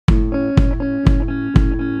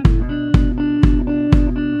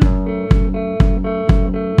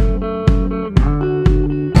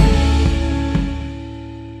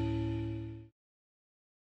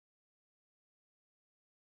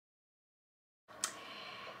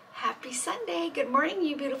Happy Sunday. Good morning,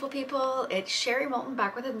 you beautiful people. It's Sherry Moulton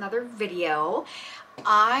back with another video.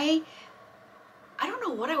 I don't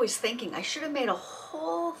know what I was thinking. I should have made a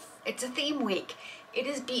whole, it's a theme week. It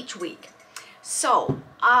is beach week. So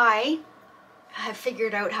I have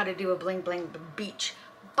figured out how to do a bling bling beach.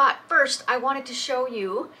 But first I wanted to show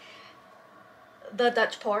you the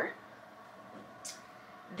Dutch pour,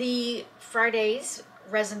 the Friday's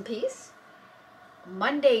resin piece,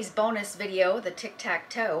 Monday's bonus video, the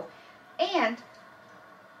tic-tac-toe, and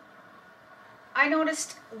I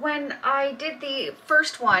noticed when I did the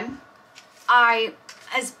first one,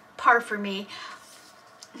 as par for me,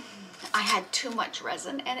 I had too much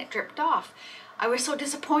resin and it dripped off. I was so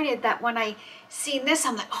disappointed that when I seen this,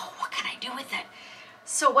 I'm like, oh, what can I do with it?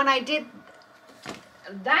 So when I did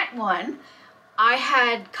that one, I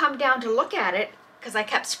had come down to look at it because I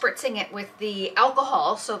kept spritzing it with the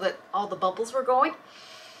alcohol so that all the bubbles were going.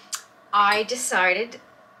 I decided,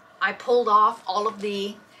 I pulled off all of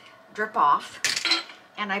the drip off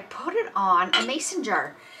and I put it on a mason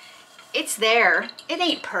jar. It's there, it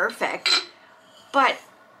ain't perfect, but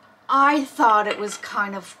I thought it was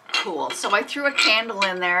kind of cool. So I threw a candle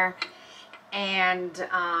in there and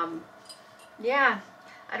yeah,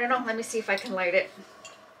 I don't know, let me see if I can light it.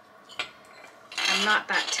 I'm not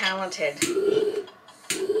that talented.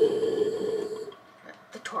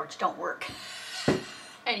 The torch don't work.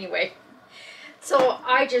 Anyway, so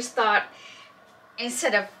I just thought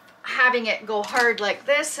instead of having it go hard like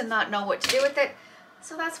this and not know what to do with it,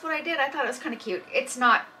 so that's what I did. I thought it was kind of cute. It's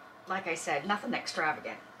not, like I said, nothing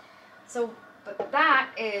extravagant. So, but that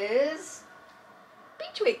is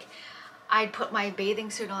beach week. I'd put my bathing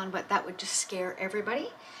suit on, but that would just scare everybody.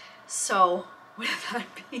 So with that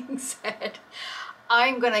being said,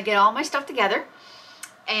 I'm gonna get all my stuff together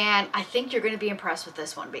and I think you're gonna be impressed with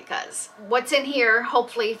this one because what's in here,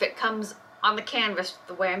 hopefully if it comes on the canvas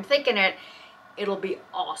the way I'm thinking it, it'll be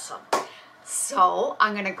awesome. So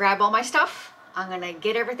I'm gonna grab all my stuff, I'm gonna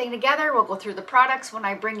get everything together, we'll go through the products when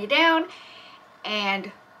I bring you down,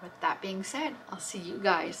 and with that being said, I'll see you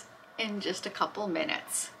guys in just a couple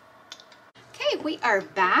minutes. Okay, we are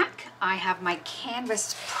back. I have my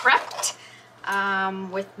canvas prepped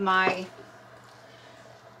with my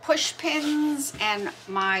push pins and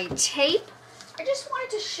my tape. I just wanted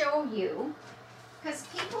to show you because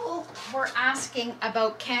people were asking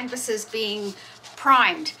about canvases being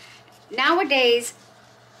primed. Nowadays,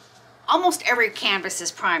 almost every canvas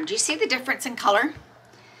is primed. Do you see the difference in color?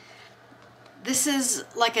 This is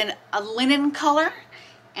like a linen color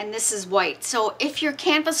and this is white. So if your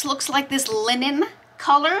canvas looks like this linen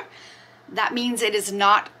color, that means it is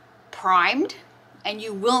not primed and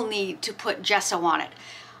you will need to put gesso on it.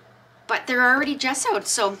 But they're already gessoed,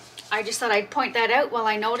 so I just thought I'd point that out while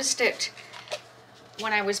I noticed it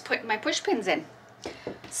when I was putting my push pins in.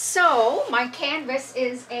 So my canvas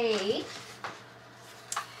is a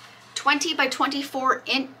 20 by 24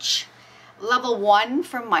 inch level 1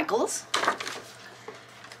 from Michaels.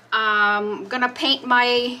 I'm gonna paint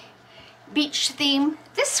my beach theme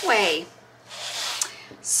this way.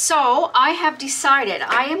 So I have decided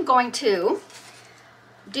I am going to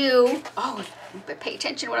do, oh, but pay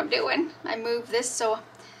attention to what I'm doing. I move this so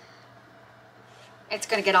it's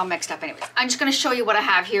gonna get all mixed up anyways. I'm just gonna show you what I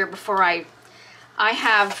have here before I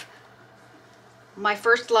have my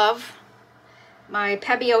first love, my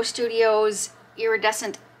Pebeo Studios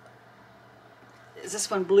iridescent, is this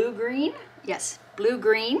one blue green? Yes, blue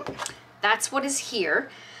green. That's what is here.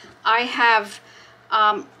 I have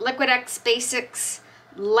Liquitex Basics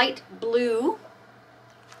light blue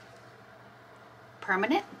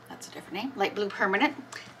permanent. That's a different name. Light blue permanent.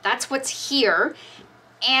 That's what's here.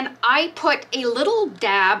 And I put a little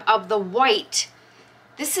dab of the white.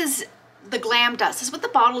 This is the Glam Dust. This is what the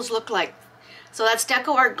bottles look like. So that's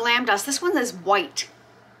DecoArt Glam Dust. This one is white.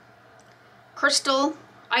 Crystal,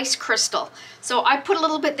 ice crystal. So I put a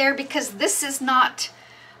little bit there because this is not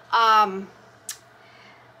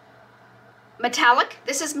metallic.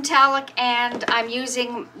 This is metallic and I'm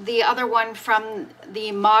using the other one from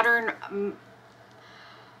the Modern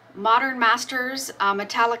Masters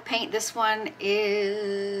metallic paint. This one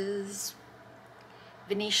is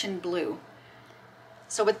Venetian blue.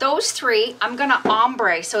 So with those three, I'm gonna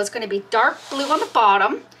ombre. So it's gonna be dark blue on the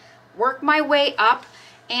bottom, work my way up,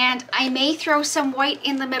 and I may throw some white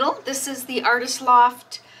in the middle. This is the Artist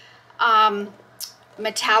Loft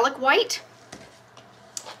metallic white.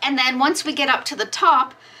 And then once we get up to the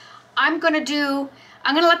top, I'm gonna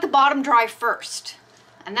let the bottom dry first.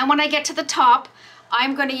 And then when I get to the top,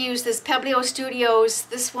 I'm going to use this Pebeo Studios.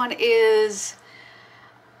 This one is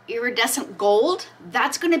iridescent gold.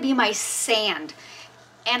 That's going to be my sand.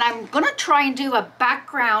 And I'm gonna try and do a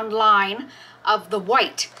background line of the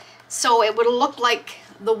white, so it would look like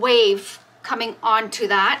the wave coming onto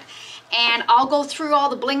that. And I'll go through all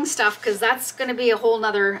the bling stuff because that's gonna be a whole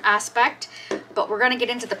nother aspect. But we're gonna get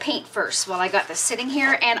into the paint first while I got this sitting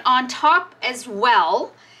here. And on top as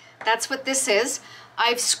well, that's what this is,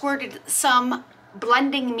 I've squirted some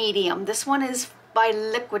blending medium. This one is by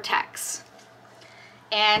Liquitex.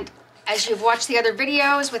 And as you've watched the other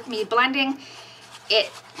videos with me blending,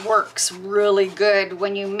 it works really good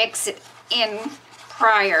when you mix it in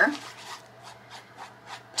prior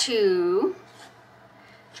to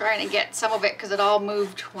trying to get some of it, because it all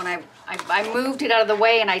moved when I moved it out of the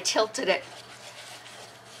way and I tilted it.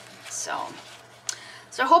 So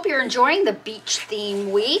I hope you're enjoying the beach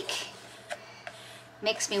theme week.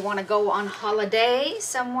 Makes me want to go on holiday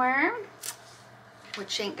somewhere,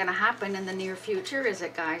 which ain't gonna happen in the near future, is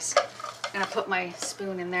it, guys? I'm gonna put my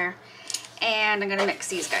spoon in there and I'm gonna mix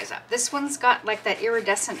these guys up. This one's got like that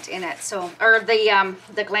iridescent in it, so, or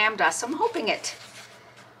the glam dust. So I'm hoping it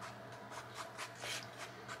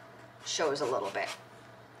shows a little bit.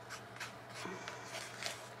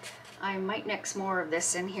 I might mix more of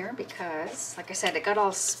this in here because, like I said, it got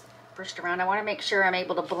all sprished around. I want to make sure I'm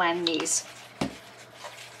able to blend these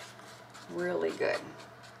really good.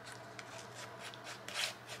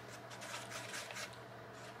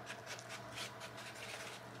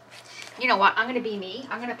 You know what? I'm going to be me.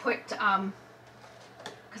 I'm going to put,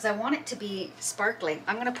 because I want it to be sparkly,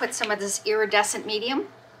 I'm going to put some of this iridescent medium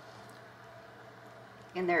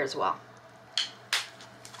in there as well.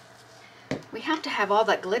 We have to have all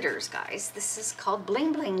that glitters, guys. This is called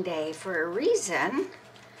Bling Bling Day for a reason.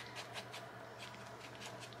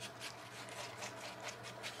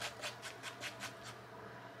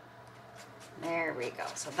 There we go.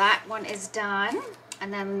 So that one is done.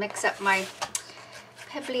 And then mix up my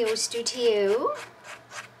Pebeo Studio.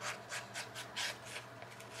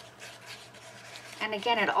 And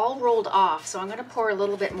again, it all rolled off. So I'm going to pour a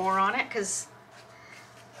little bit more on it because,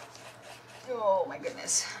 oh my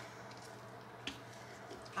goodness,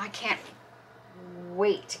 I can't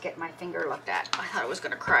wait to get my finger looked at. I thought I was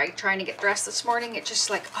going to cry trying to get dressed this morning. It's just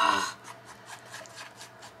like, ah.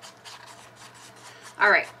 Oh. All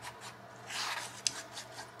right.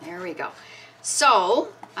 There we go.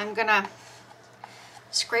 So I'm going to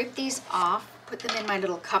scrape these off, put them in my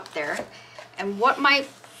little cup there. And what my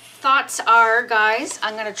thoughts are, guys,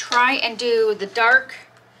 I'm going to try and do the dark.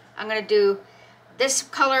 I'm going to do this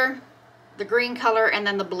color, the green color, and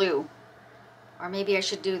then the blue. Or maybe I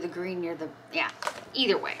should do the green near the, yeah,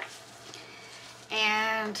 either way.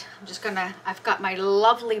 And I'm just gonna, I've got my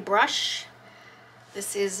lovely brush.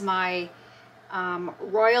 This is my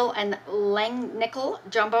Royal and Langnickel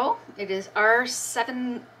Jumbo. It is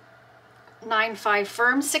R795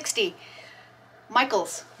 Firm 60.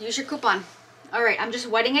 Michaels, use your coupon. All right, I'm just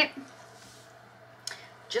wetting it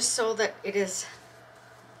just so that it is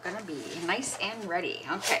gonna be nice and ready.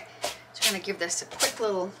 Okay, so I'm gonna give this a quick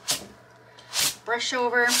little brush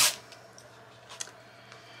over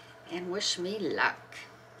and wish me luck.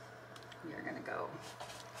 We're gonna go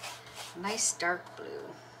nice dark blue.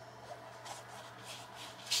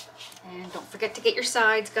 And don't forget to get your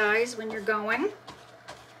sides, guys, when you're going.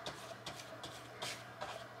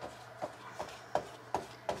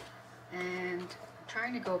 And I'm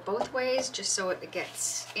trying to go both ways just so it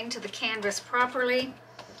gets into the canvas properly.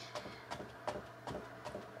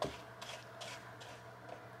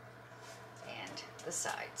 The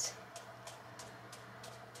sides.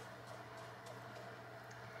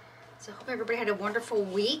 So I hope everybody had a wonderful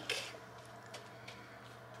week.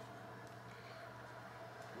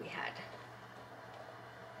 We had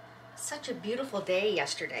such a beautiful day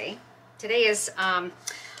yesterday. Today is, I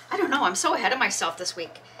don't know, I'm so ahead of myself this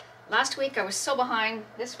week. Last week I was so behind.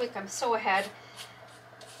 This week I'm so ahead.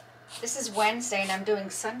 This is Wednesday and I'm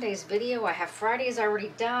doing Sunday's video. I have Friday's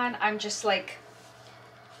already done. I'm just like,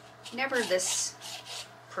 never this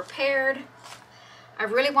prepared. I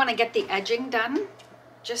really want to get the edging done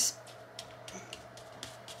just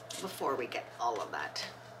before we get all of that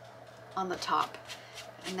on the top,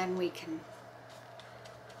 and then we can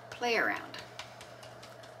play around.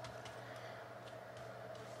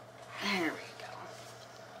 There we go.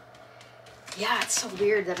 Yeah, it's so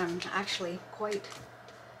weird that I'm actually quite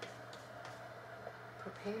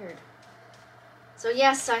prepared. So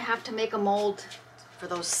yes, I have to make a mold for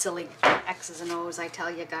those silly X's and O's, I tell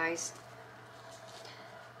you guys.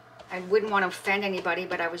 I wouldn't want to offend anybody,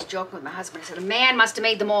 but I was joking with my husband. I said, a man must have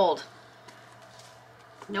made the mold.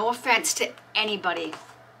 No offense to anybody,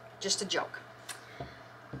 just a joke.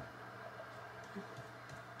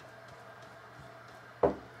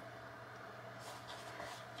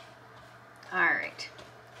 right.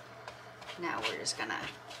 Now we're just gonna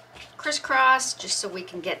crisscross just so we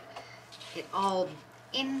can get it all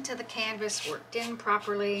into the canvas, worked in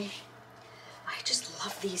properly. I just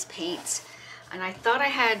love these paints. And I thought I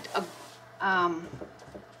had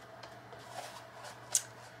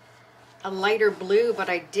a lighter blue, but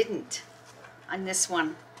I didn't on this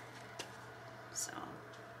one. So,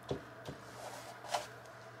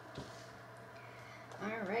 all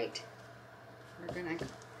right. We're gonna,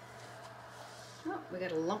 oh, we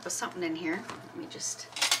got a lump of something in here. Let me just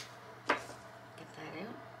get that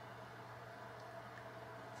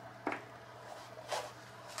out.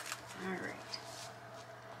 All right.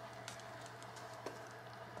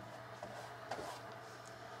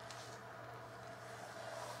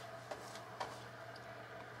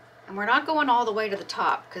 And we're not going all the way to the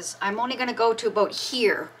top because I'm only going to go to about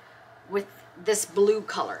here with this blue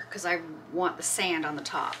color because I want the sand on the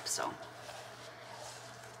top. So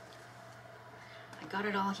I got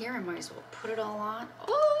it all here. I might as well put it all on.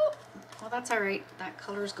 Oh, well, that's all right. That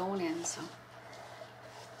color's going in, so.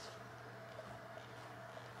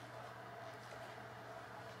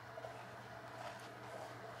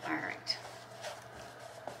 All right.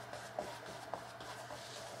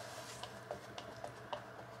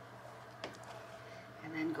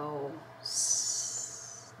 And then go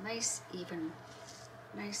nice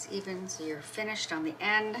even, so you're finished on the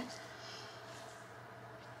end.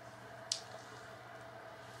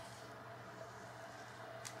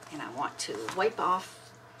 And I want to wipe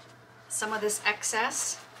off some of this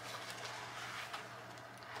excess.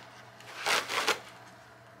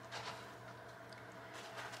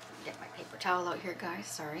 Get my paper towel out here, guys,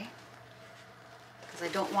 sorry. Because I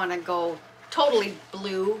don't want to go totally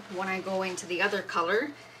blue when I go into the other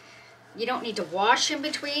color. You don't need to wash in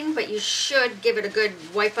between, but you should give it a good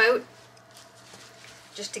wipe out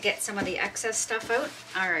just to get some of the excess stuff out.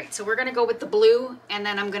 All right, so we're gonna go with the blue and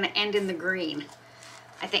then I'm gonna end in the green.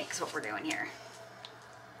 I think is what we're doing here.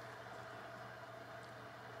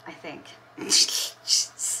 I think.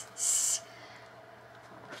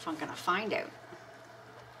 I'm gonna find out.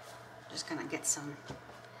 Just gonna get some,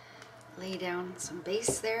 lay down some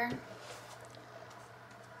base there.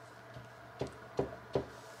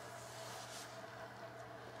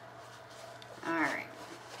 All right,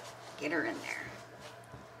 get her in there.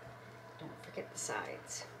 Don't forget the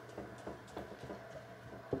sides.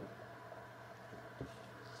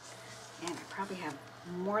 And I probably have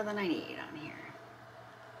more than I need on here.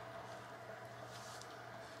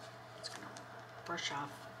 Just gonna brush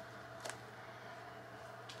off.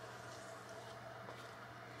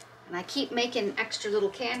 And I keep making extra little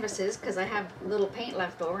canvases because I have little paint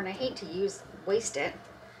left over and I hate to waste it.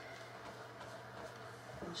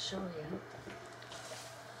 I'll show you.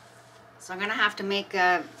 So I'm gonna have to make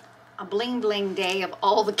a bling bling day of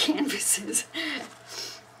all the canvases.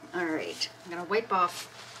 All right, I'm gonna wipe off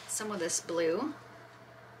some of this blue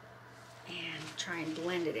and try and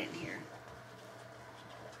blend it in here.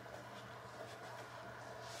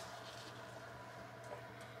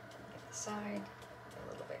 Get the side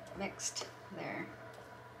a little bit mixed there.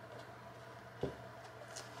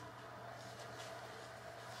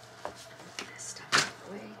 Get this stuff out of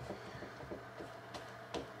the way.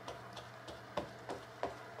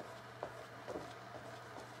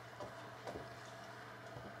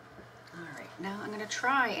 Now I'm going to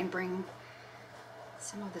try and bring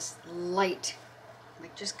some of this light,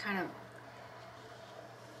 like just kind of,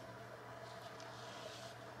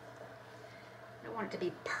 I don't want it to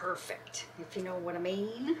be perfect, if you know what I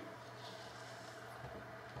mean.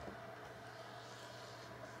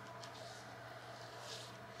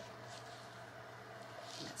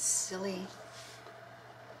 That's silly.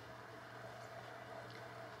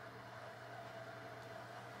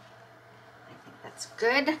 I think that's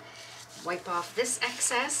good. Wipe off this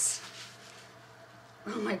excess.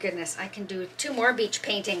 Oh my goodness, I can do 2 more beach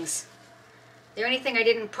paintings. The only thing I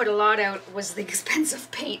didn't put a lot out was the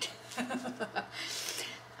expensive paint.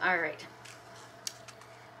 All right,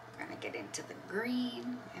 we're gonna get into the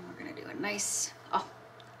green and we're gonna do a nice, oh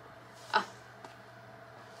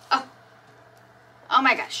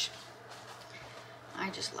my gosh.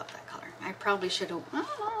 I just love that color. I probably should have,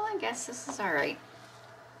 oh, well, I guess this is all right.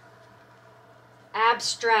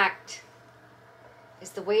 Abstract is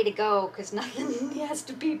the way to go because nothing has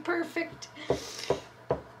to be perfect.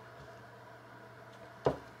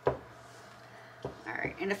 All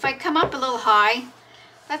right, and if I come up a little high,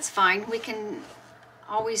 that's fine. We can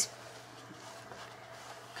always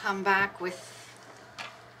come back with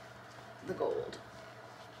the gold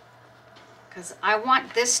because I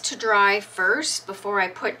want this to dry first before I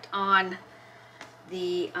put on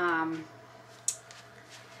the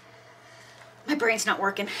my brain's not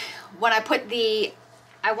working. When I put the,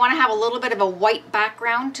 I want to have a little bit of a white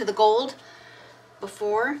background to the gold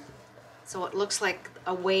before, so it looks like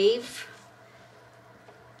a wave.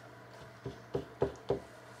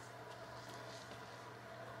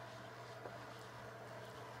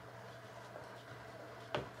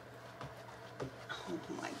 Oh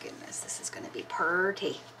my goodness, this is going to be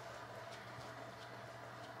pretty.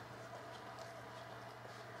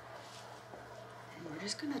 And we're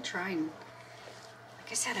just going to try and,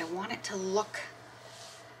 like I said, I want it to look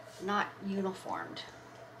not uniformed.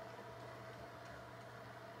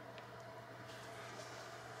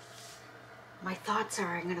 My thoughts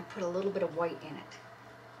are I'm going to put a little bit of white in it,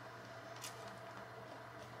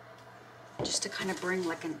 just to kind of bring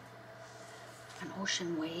like an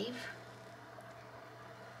ocean wave.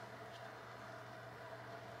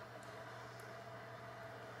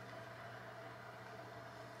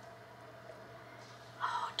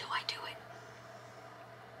 Oh, do I do it?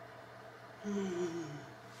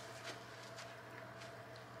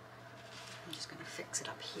 I'm just going to fix it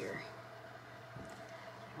up here. I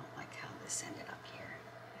don't like how this ended up here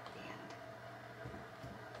at the end.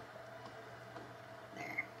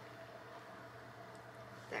 There.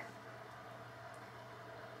 There.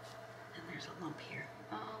 And there's a lump here.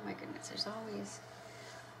 Oh my goodness, there's always,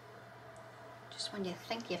 just when you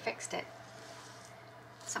think you fixed it,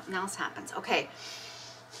 something else happens. Okay.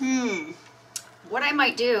 What I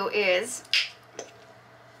might do is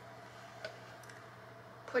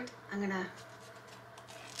I'm gonna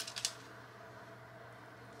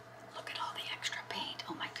look at all the extra paint.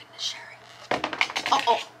 Oh my goodness, Sherry.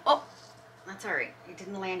 Oh, that's all right. It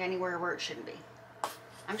didn't land anywhere where it shouldn't be.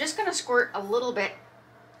 I'm just gonna squirt a little bit,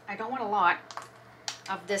 I don't want a lot,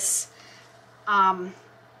 of this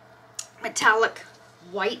metallic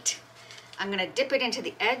white. I'm gonna dip it into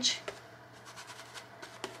the edge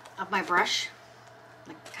of my brush,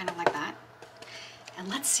 like kind of like that, and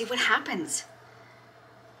let's see what happens.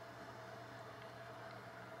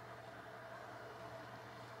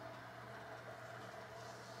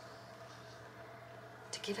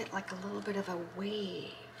 To give it like a little bit of a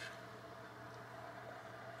wave,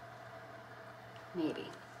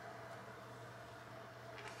 maybe.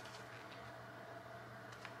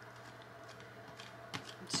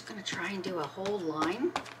 I'm just gonna try and do a whole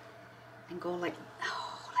line and go like,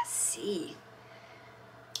 oh, let's see.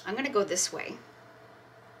 I'm gonna go this way.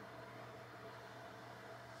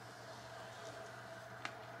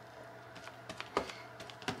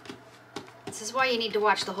 This is why you need to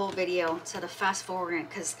watch the whole video instead of fast forwarding,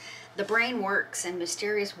 because the brain works in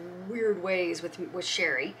mysterious, weird ways with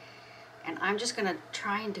Sherry. And I'm just gonna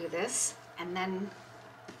try and do this, and then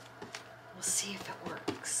we'll see if it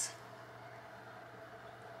works.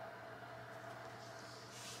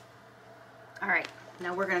 All right,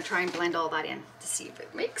 now we're gonna try and blend all that in to see if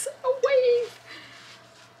it makes a wave.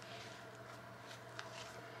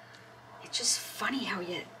 It's just funny how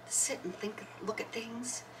you sit and think, look at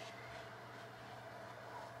things.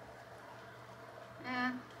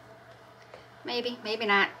 Maybe, maybe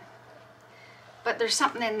not. But there's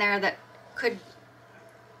something in there that could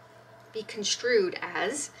be construed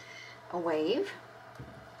as a wave.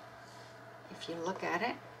 If you look at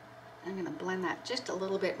it, I'm going to blend that just a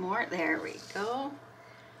little bit more. There we go.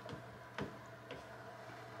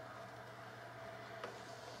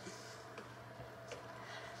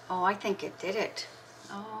 Oh, I think it did it.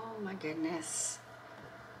 Oh my goodness.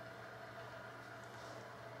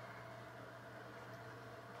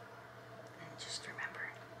 And just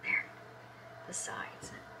remember, there, the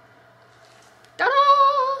sides.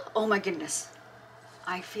 Ta-da! Oh my goodness.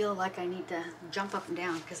 I feel like I need to jump up and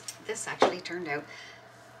down because this actually turned out.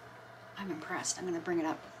 I'm impressed. I'm going to bring it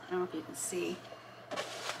up. I don't know if you can see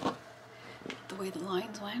the way the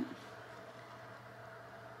lines went.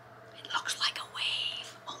 It looks like a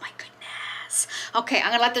wave. Oh my goodness. Okay, I'm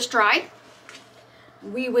going to let this dry.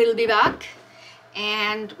 We will be back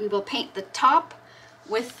and we will paint the top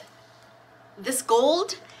with this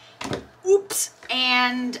gold. Oops.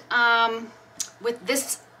 And with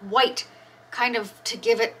this white, kind of to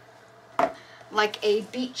give it like a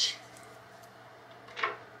beach.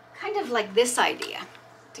 Kind of like this idea,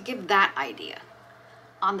 to give that idea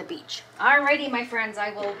on the beach. Alrighty, my friends,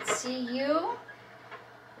 I will see you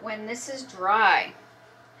when this is dry.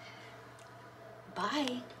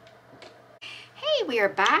 Bye. Hey, we are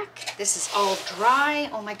back. This is all dry.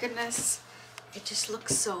 Oh my goodness. It just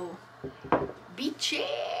looks so beachy.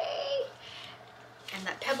 And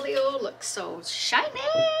that Pebeo looks so shiny.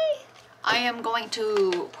 I am going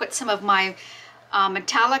to put some of my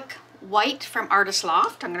metallic white from Artist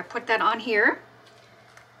Loft. I'm going to put that on here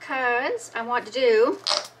because I want to do,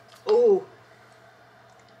 oh,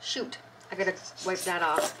 Shoot, I gotta wipe that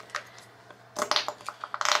off.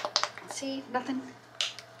 See, nothing.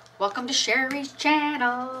 Welcome to Sherry's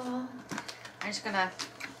channel. I'm just gonna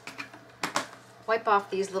wipe off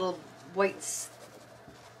these little whites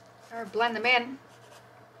or blend them in.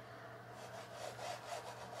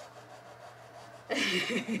 That's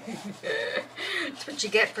what you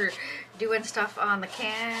get for doing stuff on the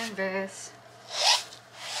canvas.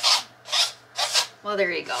 Well,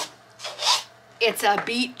 there you go. It's a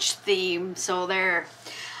beach theme, so there.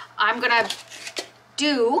 I'm gonna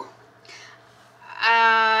do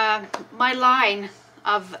my line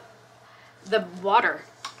of the water.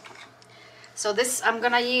 So this, I'm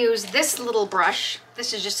gonna use this little brush.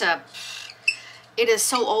 This is just it is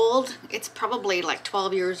so old. It's probably like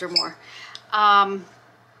 12 years or more.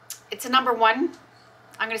 It's a number 1.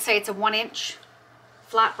 I'm gonna say it's a 1-inch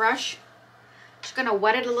flat brush. Just gonna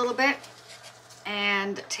wet it a little bit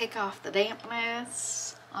and take off the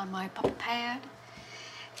dampness on my puppet pad.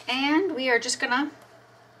 And we are just gonna,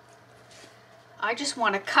 I just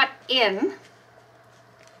want to cut in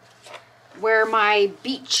where my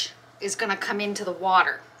beach is gonna come into the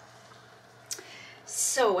water.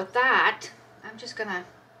 So with that, I'm just gonna,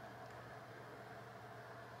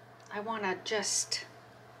 I want to just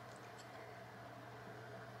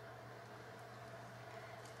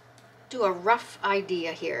do a rough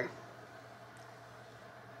idea here.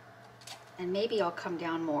 And maybe I'll come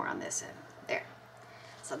down more on this end. There.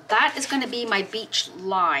 So that is going to be my beach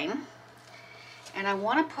line. And I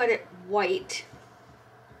want to put it white.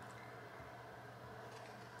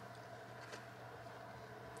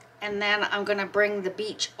 And then I'm going to bring the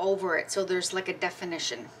beach over it so there's like a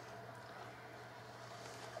definition.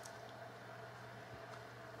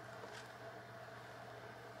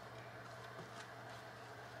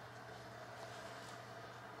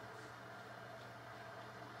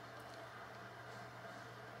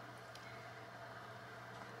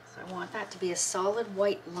 I want that to be a solid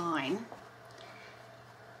white line.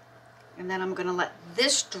 And then I'm going to let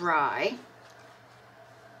this dry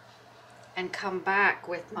and come back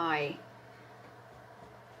with my,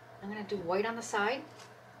 I'm going to do white on the side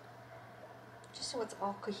just so it's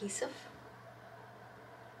all cohesive.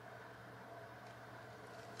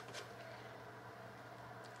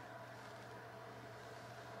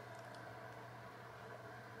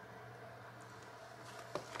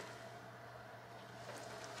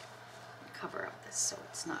 Cover up this so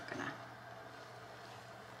it's not gonna,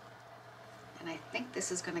 and I think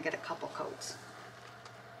this is gonna get a couple coats.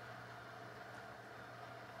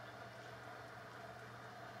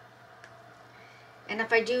 And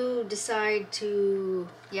if I do decide to,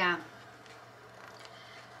 yeah,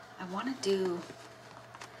 I want to do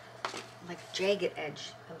like jagged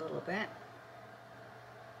edge a little bit.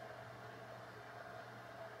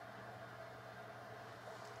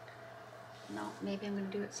 No, maybe I'm going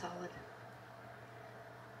to do it solid.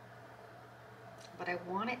 But I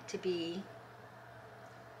want it to be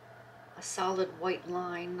a solid white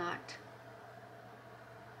line, not...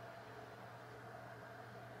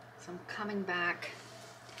 So I'm coming back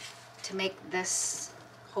to make this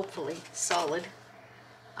hopefully solid.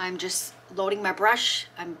 I'm just loading my brush,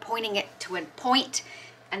 I'm pointing it to a point,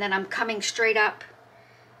 and then I'm coming straight up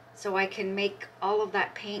so I can make all of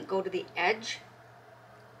that paint go to the edge.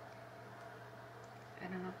 I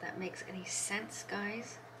don't know if that makes any sense,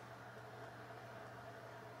 guys.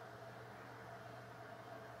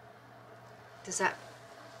 Does that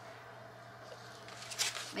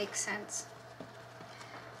make sense?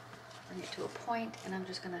 Bring it to a point, and I'm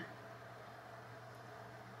just gonna,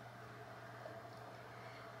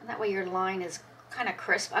 and that way your line is kind of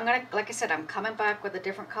crisp. I'm gonna, like I said, I'm coming back with a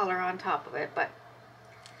different color on top of it, but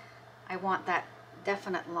I want that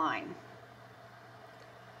definite line.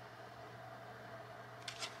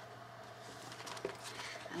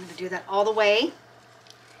 I'm gonna do that all the way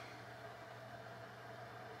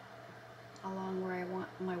along where I want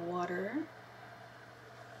my water,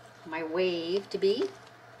 my wave to be.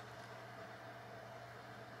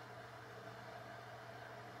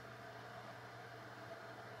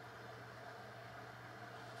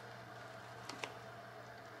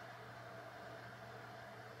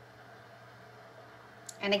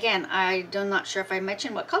 And again, I'm not sure if I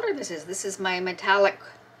mentioned what color this is. This is my metallic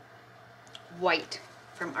white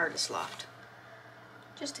from Artist Loft.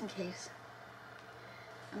 Just in case.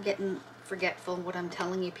 I'm getting forgetful what I'm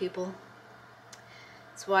telling you people.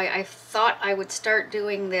 That's why I thought I would start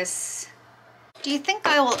doing this. Do you think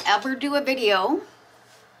I will ever do a video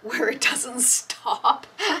where it doesn't stop?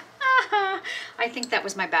 I think that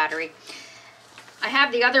was my battery. I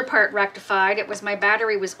have the other part rectified. It was my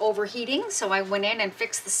battery was overheating, so I went in and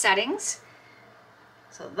fixed the settings.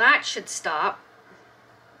 So that should stop.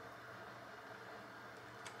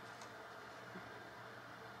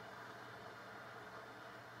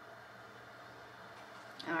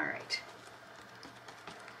 All right.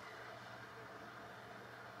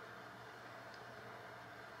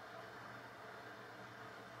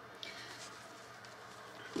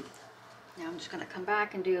 Now I'm just going to come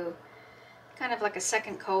back and do kind of like a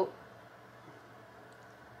second coat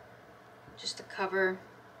just to cover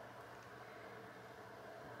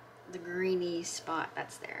the greeny spot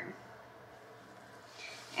that's there.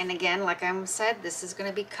 And again, like I said, this is going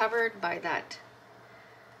to be covered by that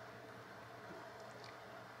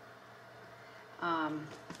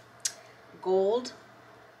gold,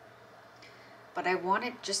 but I want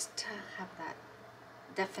it just to have that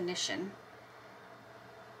definition.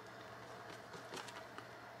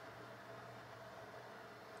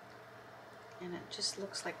 And it just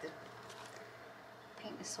looks like the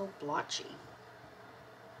paint is so blotchy.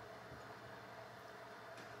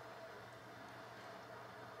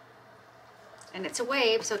 And it's a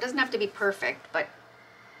wave, so it doesn't have to be perfect, but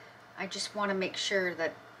I just want to make sure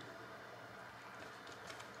that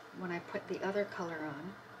when I put the other color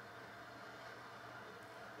on,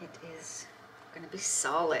 it is going to be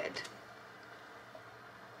solid.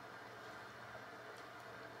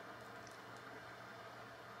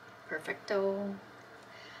 Perfecto.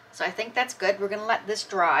 So I think that's good. We're going to let this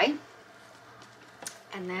dry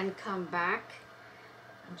and then come back.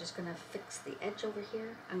 I'm just going to fix the edge over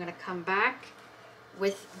here. I'm going to come back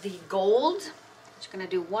with the gold. Just going to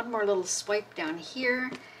do one more little swipe down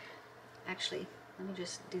here. Actually, let me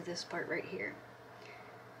just do this part right here.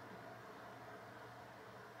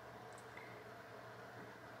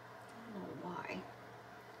 I don't know why.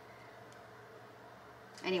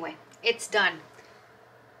 Anyway, it's done.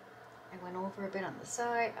 I went over a bit on the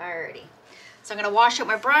side already. So I'm going to wash out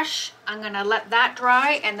my brush. I'm going to let that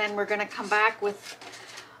dry, and then we're going to come back with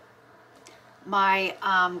my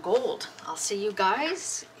gold. I'll see you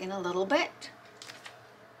guys in a little bit.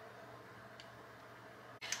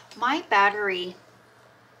 My battery,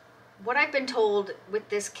 what I've been told with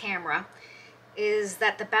this camera is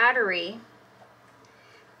that the battery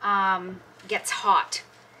gets hot,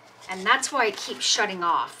 and that's why it keeps shutting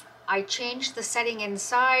off. I changed the setting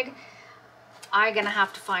inside. I'm gonna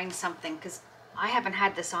have to find something because I haven't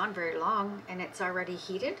had this on very long and it's already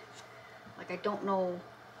heated. Like, I don't know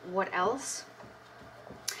what else.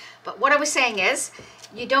 But what I was saying is,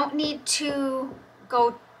 you don't need to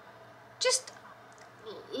go, just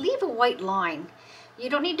leave a white line. You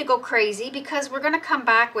don't need to go crazy because we're gonna come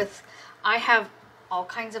back with, I have all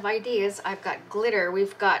kinds of ideas. I've got glitter,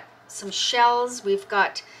 we've got some shells, we've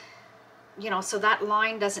got, you know, so that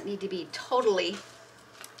line doesn't need to be totally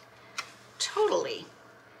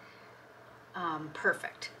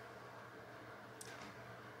perfect.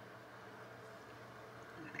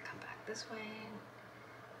 I'm gonna come back this way.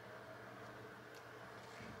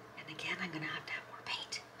 And again, I'm gonna have to have more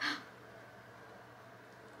paint.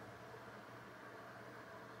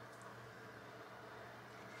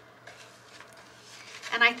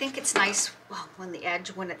 And I think it's nice, well, when the edge,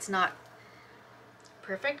 when it's not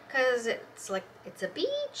perfect, because it's like, it's a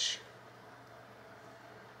beach.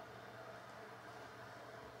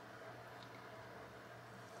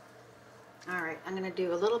 All right, I'm gonna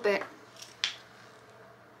do a little bit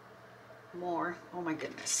more. Oh my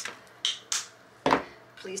goodness.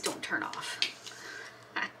 Please don't turn off.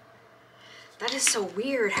 That is so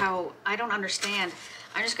weird how, I don't understand.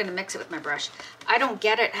 I'm just gonna mix it with my brush. I don't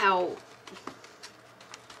get it how,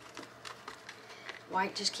 why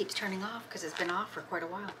it just keeps turning off, because it's been off for quite a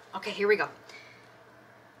while. Okay, here we go.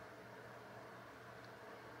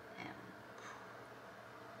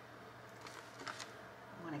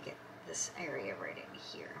 I want to get this area right in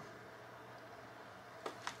here.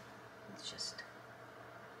 Let's just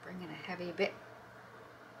bring in a heavy bit.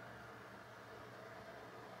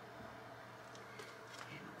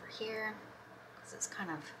 And over here, because it's kind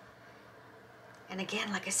of, and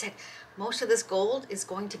again, like I said, most of this gold is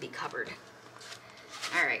going to be covered.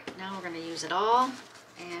 All right, now we're going to use it all,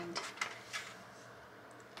 and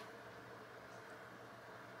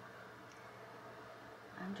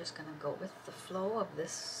I'm just going to go with the flow of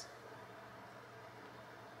this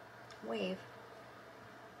wave.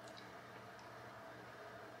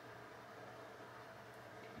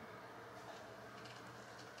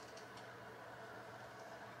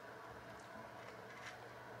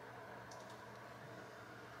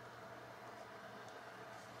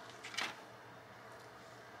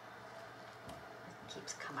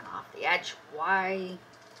 Keeps coming off the edge. Why?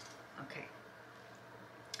 Okay.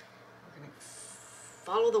 We're going to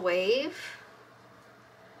follow the wave.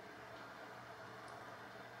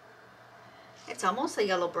 It's almost a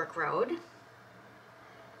yellow brick road.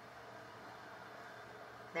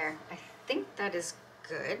 There, I think that is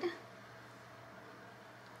good.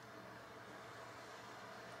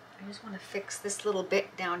 I just want to fix this little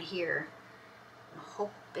bit down here. I'm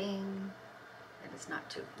hoping that it's not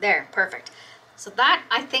too, there, perfect. So that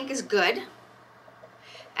I think is good.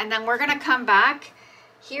 And then we're gonna come back.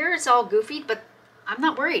 Here it's all goofy, but I'm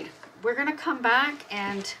not worried. We're gonna come back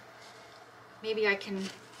and maybe I can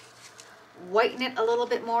whiten it a little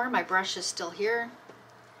bit more. My brush is still here.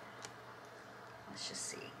 Let's just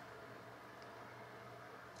see.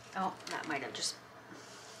 Oh, that might have just,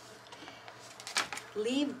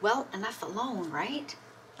 leave well enough alone, right?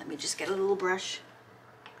 Let me just get a little brush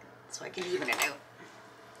so I can even it out.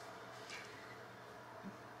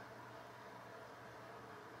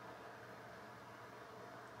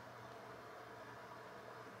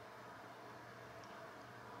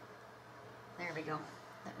 There we go.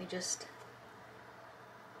 Let me just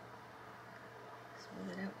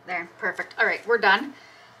smooth it out. There, perfect. All right, we're done.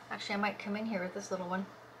 Actually, I might come in here with this little one.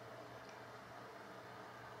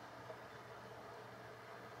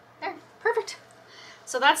 There, perfect.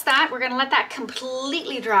 So that's that. We're gonna let that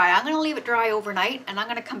completely dry. I'm gonna leave it dry overnight, and I'm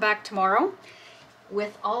gonna come back tomorrow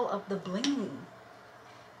with all of the bling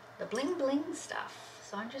stuff.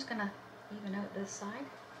 So I'm just gonna even out this side.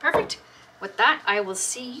 Perfect. With that, I will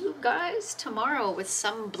see you guys tomorrow with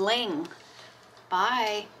some bling.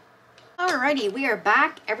 Bye. Alrighty, we are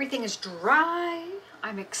back. Everything is dry.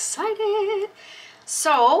 I'm excited.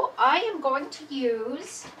 So I am going to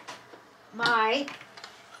use my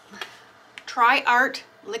TriArt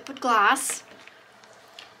liquid glass.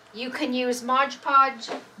 You can use Mod Podge.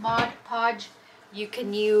 You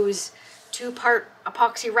can use 2-part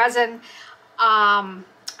epoxy resin.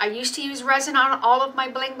 I used to use resin on all of my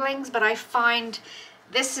bling blings, but I find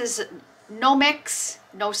this is no mix,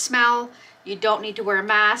 no smell. You don't need to wear a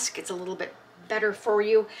mask. It's a little bit better for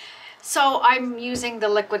you. So I'm using the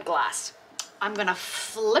liquid glass. I'm gonna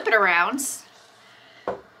flip it around.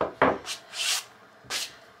 What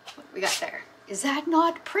we got there? Is that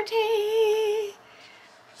not pretty?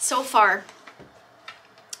 So far.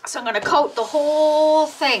 So I'm gonna coat the whole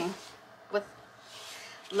thing with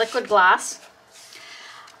liquid glass.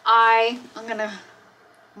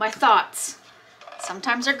 My thoughts,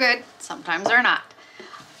 sometimes they're good, sometimes they're not.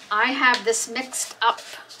 I have this mixed up,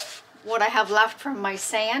 what I have left from my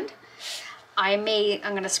sand. I'm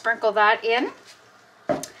gonna sprinkle that in.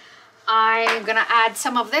 I'm gonna add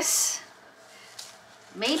some of this.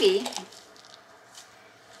 Maybe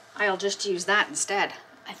I'll just use that instead,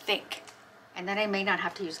 I think. And then I may not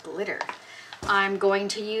have to use glitter. I'm going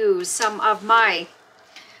to use some of my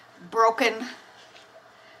broken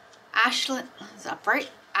Ashland, is that right?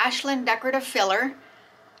 Ashland Decorative filler.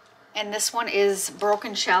 And this one is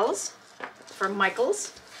Broken Shells from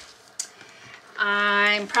Michaels.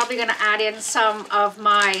 I'm probably going to add in some of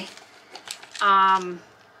my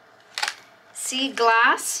sea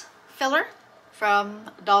glass filler from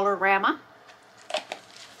Dollarama.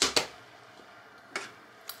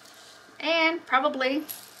 And probably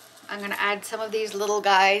I'm going to add some of these little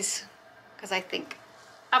guys because I think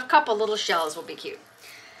a couple little shells will be cute.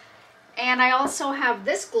 And I also have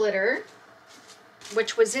this glitter,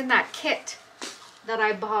 which was in that kit that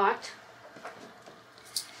I bought.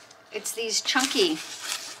 It's these chunky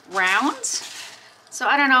rounds. So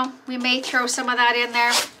I don't know, we may throw some of that in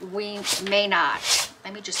there, we may not.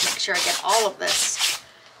 Let me just make sure I get all of this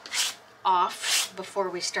off before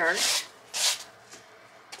we start.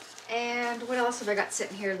 And what else have I got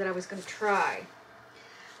sitting here that I was gonna try?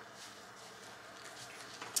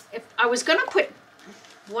 If I was gonna put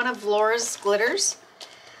one of Laura's glitters,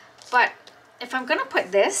 but if I'm gonna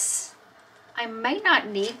put this, I might not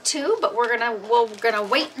need to, but we're gonna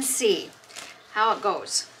wait and see how it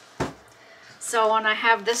goes. So, and I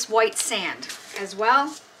have this white sand as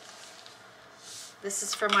well. This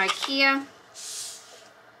is from Ikea.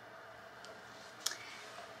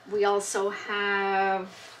 We also have,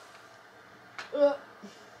 I'm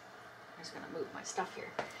just gonna move my stuff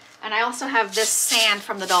here. And I also have this sand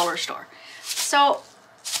from the dollar store. So,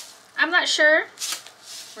 I'm not sure.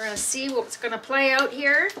 We're gonna see what's gonna play out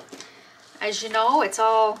here. As you know, it's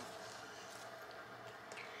all,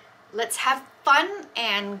 let's have fun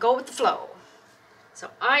and go with the flow. So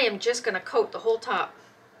I am just gonna coat the whole top.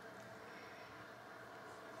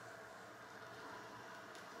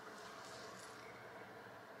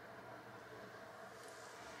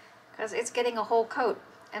 Because it's getting a whole coat.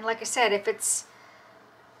 And like I said, if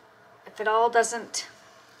it all doesn't,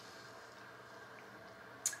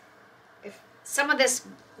 if some of this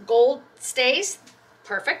gold stays,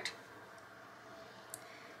 perfect.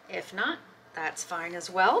 If not, that's fine as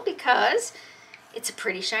well because it's a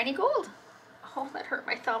pretty shiny gold. Oh, that hurt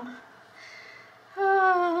my thumb.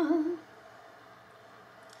 I'm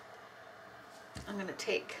gonna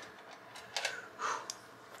take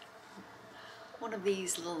one of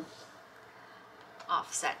these little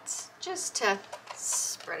offsets just to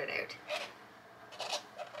spread it out.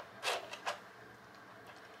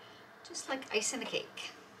 Just like icing a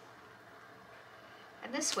cake.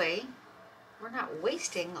 And this way, we're not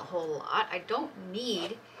wasting a whole lot. I don't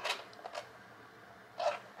need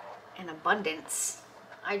an abundance.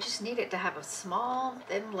 I just need it to have a small,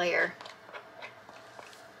 thin layer.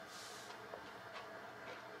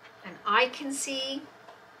 And I can see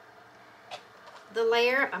the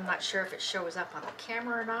layer. I'm not sure if it shows up on the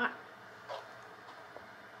camera or not.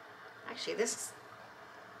 Actually, this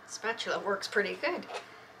spatula works pretty good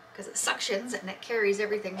because it suctions and it carries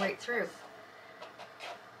everything right through.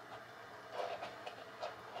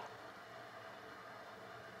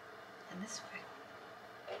 And this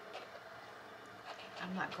way,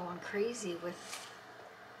 I'm not going crazy with,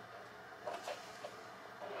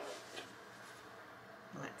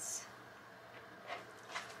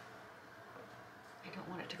 I don't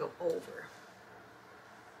want it to go over.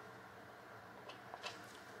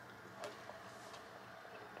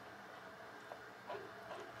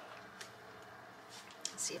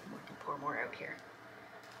 Let's see if we can pour more out here.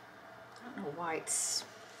 I don't know why it's,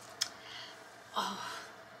 oh,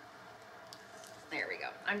 there we go.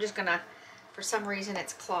 I'm just gonna, for some reason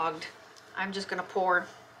it's clogged. I'm just gonna pour,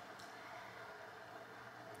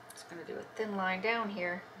 just gonna do a thin line down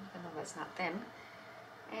here, even though that's not thin.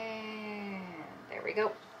 And there we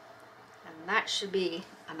go. And that should be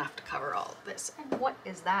enough to cover all of this. And what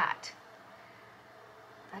is that?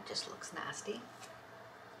 That just looks nasty.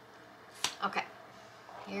 Okay,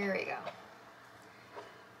 here we go.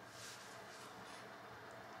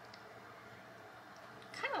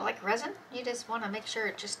 Kind of like resin. You just want to make sure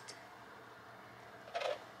it just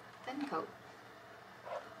thin coat.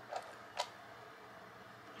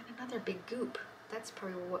 And another big goop. That's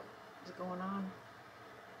probably what is going on.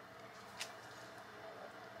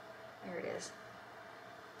 There it is.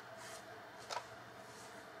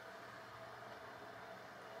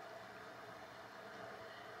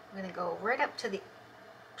 I'm going to go right up to the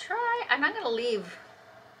and I'm going to leave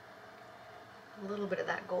a little bit of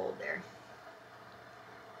that gold there.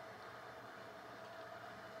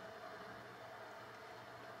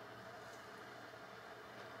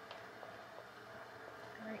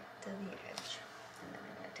 Right to the edge. And then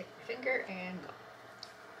I'm going to take my finger and go.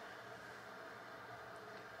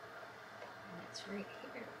 It's right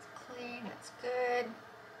here, it's clean, it's good.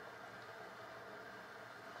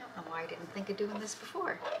 I don't know why I didn't think of doing this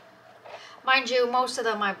before. Mind you, most of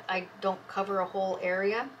them I don't cover a whole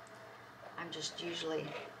area. I'm just usually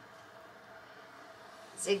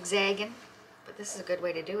zigzagging, but this is a good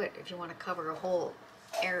way to do it if you want to cover a whole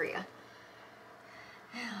area.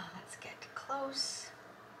 Now let's get close.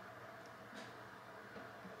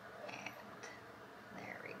 And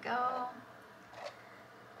there we go.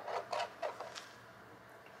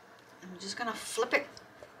 I'm just gonna flip it.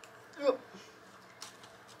 Oh.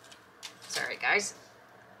 Sorry guys.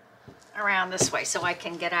 Around this way so I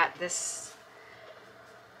can get at this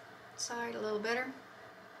side a little better.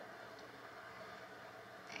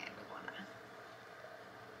 And we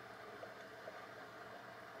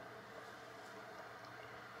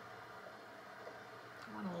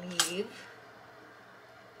wanna leave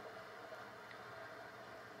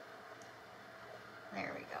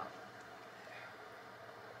there we go.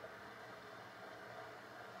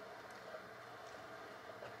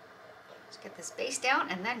 Get this base down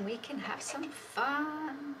and then we can have some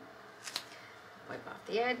fun. Wipe off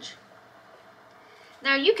the edge.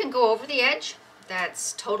 Now you can go over the edge.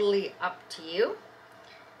 That's totally up to you.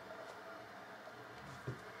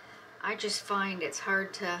 I just find it's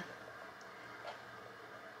hard to,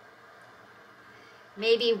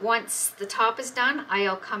 maybe once the top is done,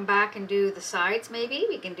 I'll come back and do the sides maybe.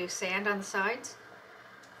 We can do sand on the sides.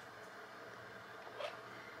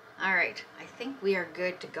 All right, I think we are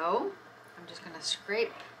good to go. I'm just going to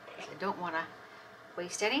scrape because I don't want to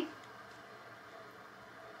waste any.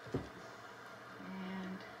 And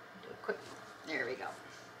do a quick, there we go.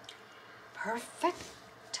 Perfect.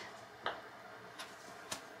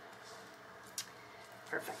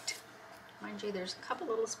 Perfect. Mind you, there's a couple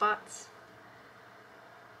little spots.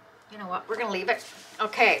 You know what, we're going to leave it.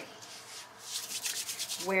 Okay.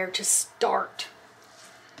 Where to start?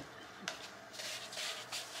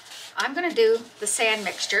 I'm going to do the sand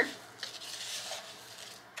mixture.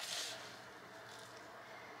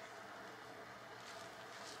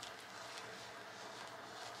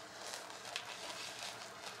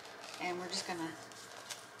 And we're just gonna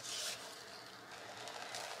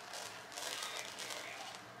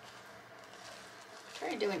try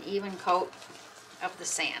to do an even coat of the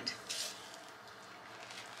sand.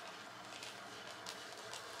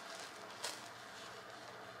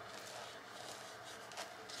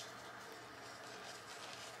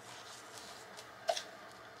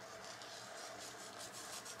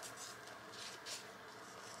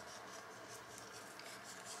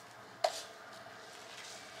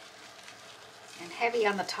 And heavy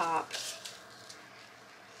on the top.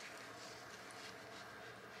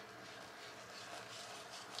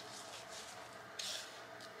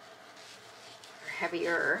 Or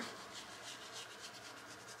heavier.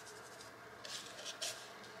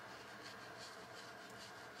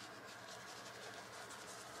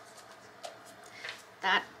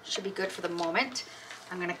 That should be good for the moment.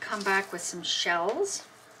 I'm going to come back with some shells.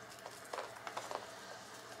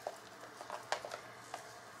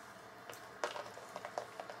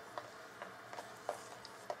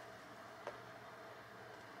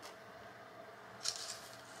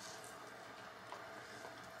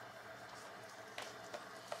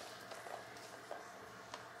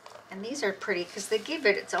 And these are pretty because they give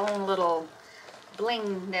it its own little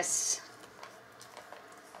blingness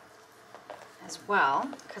as well,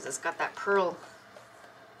 because it's got that pearl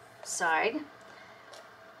side.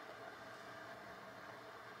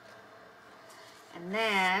 And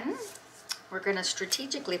then we're going to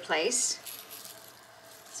strategically place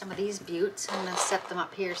some of these buttes. I'm going to set them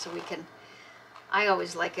up here so we can, I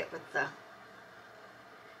always like it with the,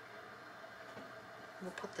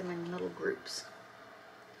 we'll put them in little groups.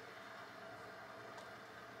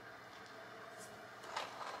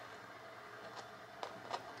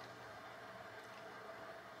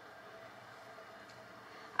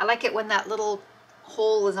 I like it when that little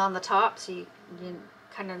hole is on the top so you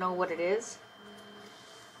kind of know what it is.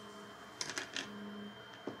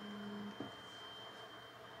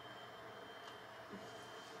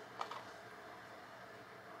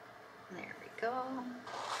 There we go.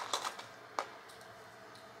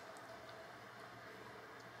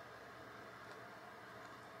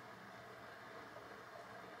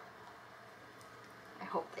 I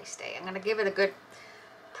hope they stay. I'm going to give it a good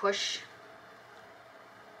push.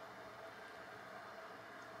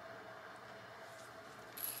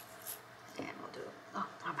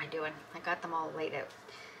 Doing. I got them all laid out.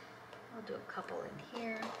 I'll do a couple in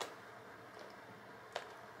here.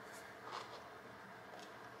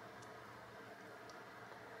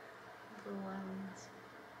 Blue ones.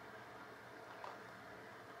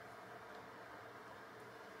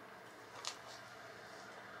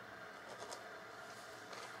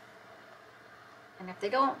 And if they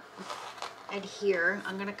don't adhere,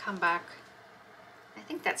 I'm going to come back. I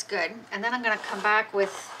think that's good. And then I'm going to come back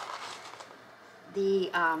with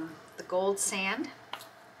the gold sand.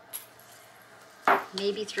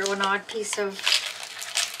 Maybe throw an odd piece of,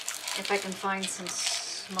 if I can find some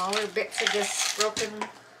smaller bits of this broken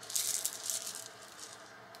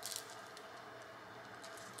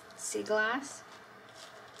sea glass.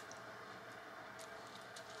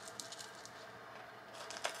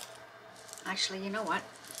 Actually, you know what?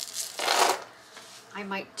 I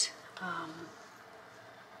might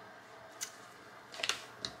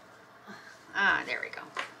there we go.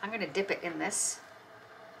 I'm going to dip it in this.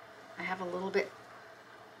 I have a little bit.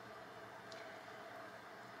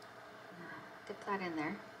 Dip that in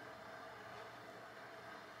there.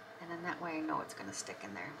 And then that way I know it's going to stick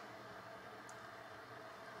in there.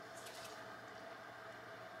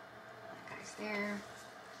 That guy's there.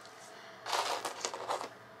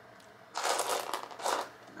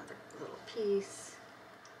 Another little piece.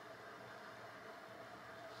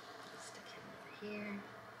 Stick him over here.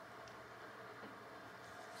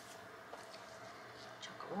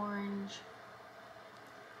 Orange.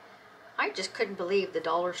 I just couldn't believe the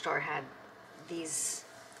dollar store had these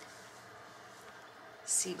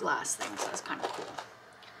sea glass things. That's kind of cool.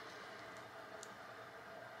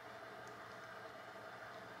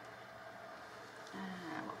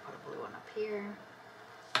 And we'll put a blue one up here.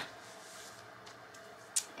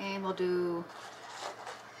 And we'll do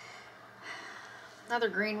another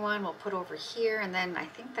green one we'll put over here, and then I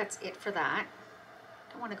think that's it for that.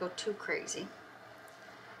 Don't want to go too crazy.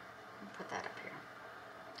 Put that up here.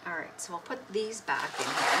 All right, so we'll put these back in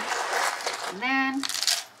here. And then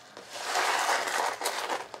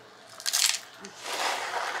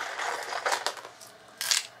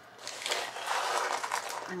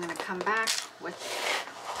I'm going to come back with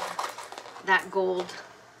that gold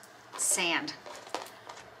sand.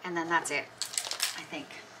 And then that's it, I think.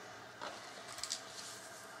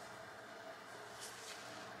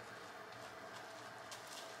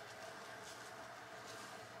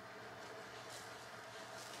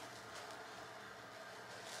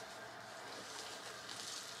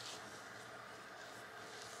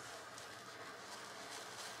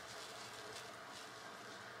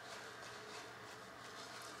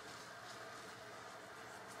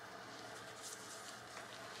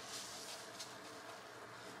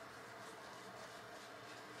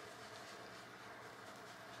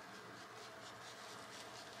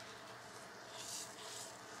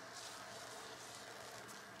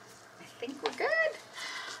 think we're good.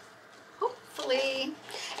 Hopefully.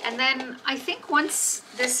 And then I think once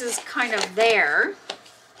this is kind of there,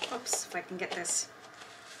 oops, if I can get this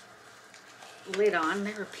lid on.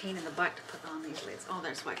 They're a pain in the butt to put on these lids. Oh,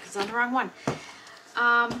 that's why, because it's on the wrong one.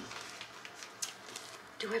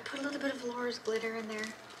 Do I put a little bit of Laura's glitter in there?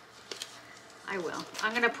 I will.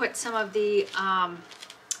 I'm going to put some of the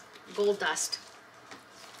gold dust,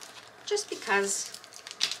 just because.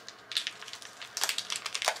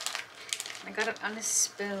 I got it on a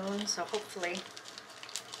spoon, so hopefully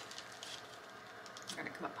I'm going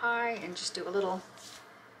to come up high and just do a little.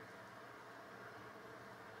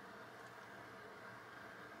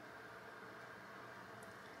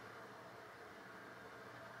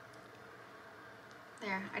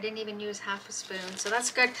 There, I didn't even use half a spoon, so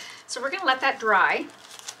that's good. So we're going to let that dry,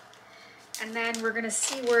 and then we're going to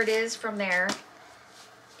see where it is from there.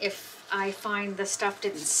 If I find the stuff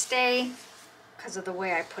didn't stay because of the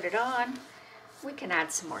way I put it on, we can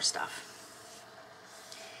add some more stuff.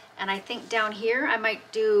 And I think down here I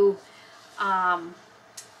might do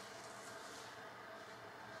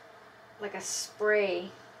like a spray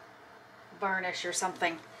varnish or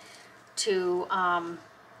something to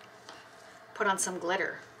put on some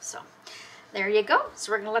glitter. So there you go.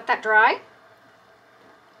 So we're gonna let that dry,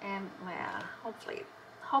 and well,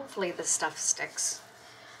 hopefully the stuff sticks.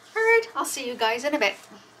 All right, I'll see you guys in a bit.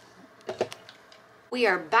 We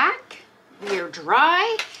are back. We are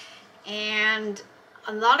dry, and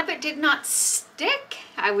a lot of it did not stick.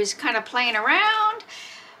 I was kind of playing around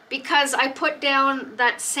because I put down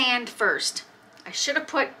that sand first. I should have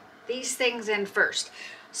put these things in first.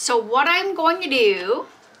 So what I'm going to do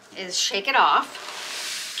is shake it off,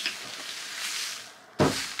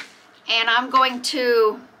 and I'm going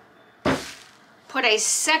to put a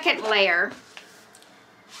second layer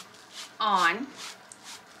on.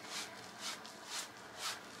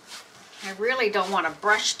 I really don't want to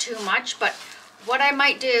brush too much, but what I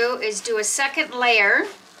might do is do a second layer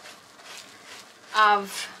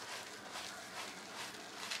of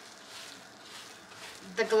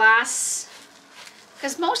the glass,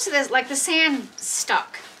 because most of this, like the sand,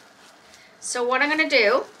 stuck. So what I'm going to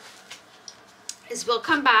do is we'll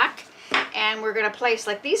come back and we're going to place,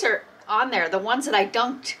 like these are on there, the ones that I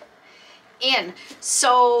dunked in.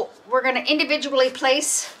 So we're going to individually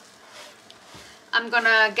place. I'm going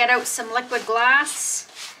to get out some liquid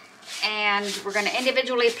glass, and we're going to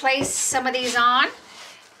individually place some of these on,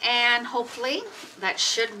 and hopefully that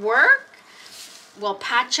should work. We'll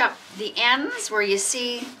patch up the ends where you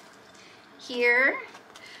see here.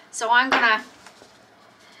 So I'm going to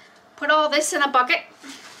put all this in a bucket,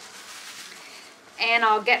 and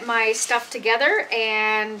I'll get my stuff together,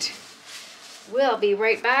 and we'll be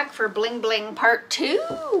right back for Bling Bling Part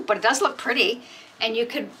 2. But it does look pretty, and you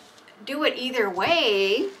could do it either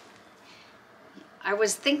way. I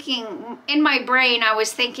was thinking, in my brain, I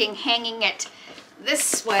was thinking hanging it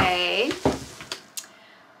this way,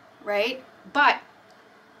 right? But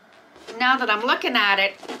now that I'm looking at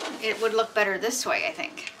it, it would look better this way, I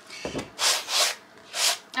think.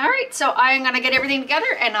 All right, so I'm gonna get everything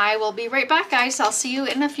together, and I will be right back, guys. I'll see you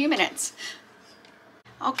in a few minutes.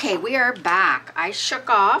 Okay, we are back. I shook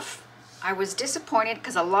off. I was disappointed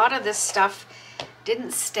because a lot of this stuff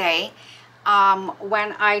didn't stay.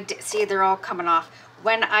 When I did, see, they're all coming off.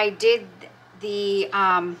 When I did the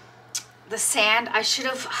sand, I should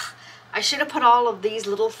have put all of these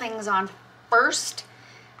little things on first,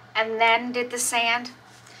 and then did the sand.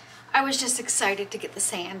 I was just excited to get the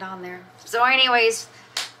sand on there. So anyways,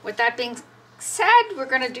 with that being said, we're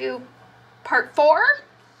gonna do part 4.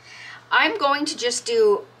 I'm going to just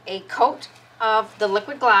do a coat of the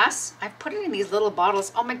liquid glass. I put it in these little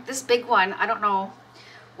bottles. Oh my, this big one, I don't know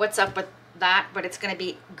what's up with that, but it's gonna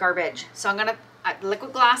be garbage. So I'm gonna,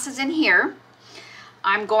 liquid glass is in here.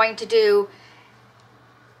 I'm going to do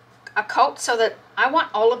a coat so that I want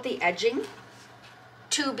all of the edging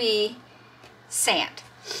to be sand.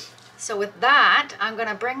 So with that, I'm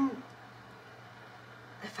gonna bring,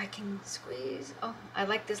 if I can squeeze, oh, I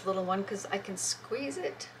like this little one because I can squeeze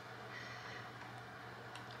it.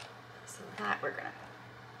 So that we're gonna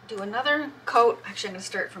do another coat. Actually, I'm gonna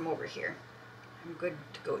start from over here. I'm good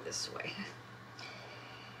to go this way.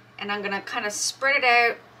 And I'm gonna kind of spread it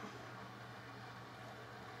out.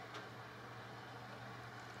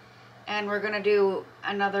 And we're gonna do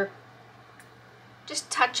another, just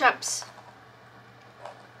touch-ups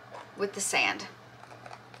with the sand.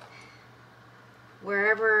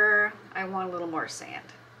 Wherever I want a little more sand.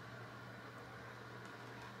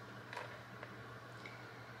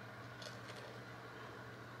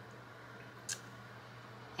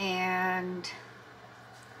 And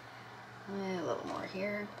a little more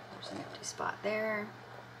here. There's an empty spot there.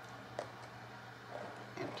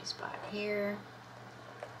 Empty spot here.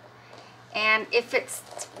 And if it's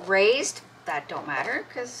raised, that don't matter,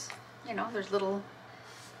 because, you know, there's little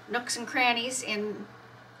nooks and crannies in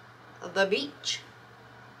the beach.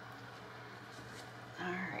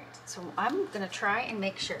 All right, so I'm gonna try and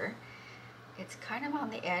make sure it's kind of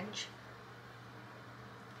on the edge.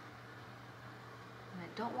 And I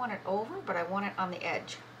don't want it over, but I want it on the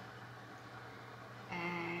edge.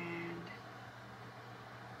 And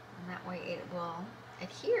that way it will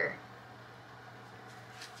adhere.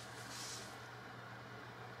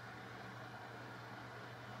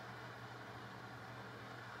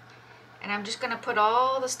 And I'm just going to put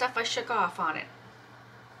all the stuff I shook off on it.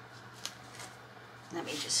 Let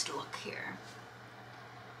me just look here.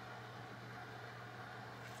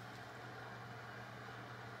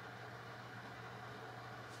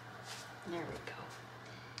 There we go.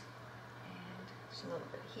 And just a little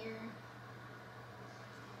bit here.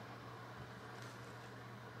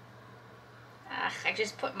 I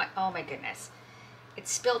just put my, oh my goodness. It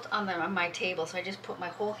spilt on my table, so I just put my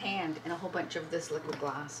whole hand in a whole bunch of this liquid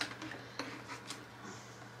glass.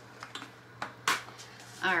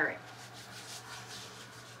 All right.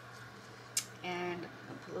 And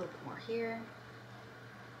I'll put a little bit more here.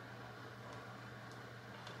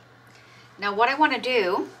 Now what I want to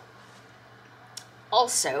do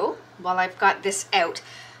also, while I've got this out,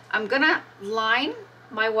 I'm gonna line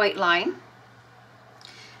my white line.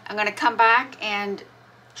 I'm gonna come back and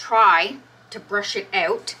try to brush it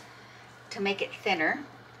out to make it thinner.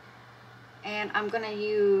 And I'm gonna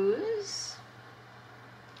use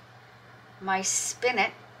my Spin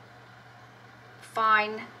It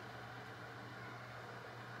fine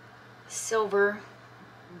silver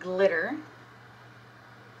glitter.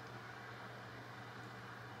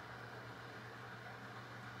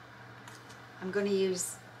 I'm going to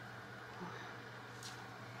use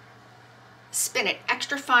Spin It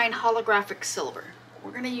extra fine holographic silver.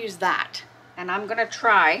 We're going to use that, and I'm going to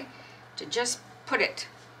try to just put it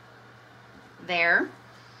there.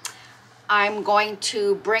 I'm going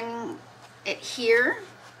to bring it here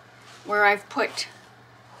where I've put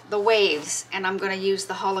the waves, and I'm going to use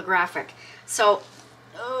the holographic. So,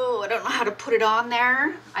 oh, I don't know how to put it on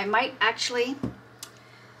there. I might actually,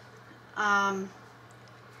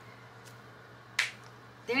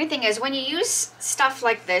 the only thing is when you use stuff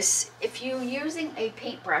like this, if you're using a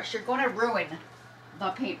paintbrush, you're going to ruin the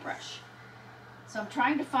paintbrush. So I'm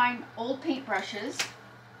trying to find old paintbrushes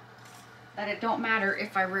that it don't matter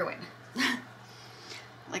if I ruin.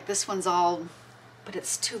 Like this one's all, but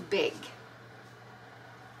it's too big.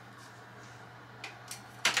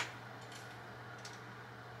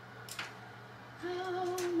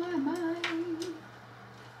 Oh my mind.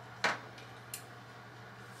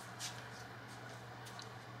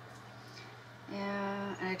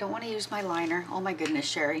 Yeah, and I don't want to use my liner. Oh my goodness,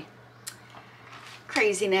 Sherry.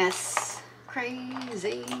 Craziness.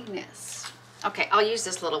 Craziness. Okay, I'll use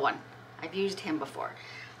this little one. I've used him before.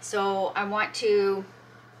 So I want to,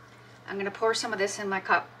 I'm going to pour some of this in my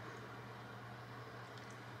cup.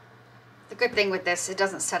 The good thing with this, it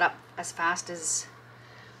doesn't set up as fast as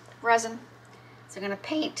resin. So I'm going to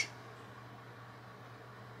paint.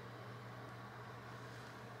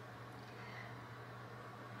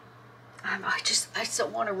 I just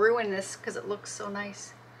don't want to ruin this because it looks so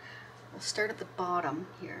nice. We'll start at the bottom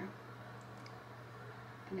here.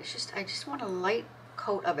 And it's just, I just want a light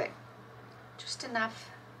coat of it. Just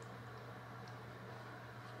enough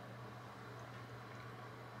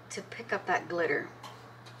to pick up that glitter.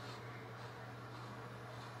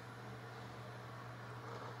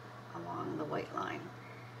 Along the white line.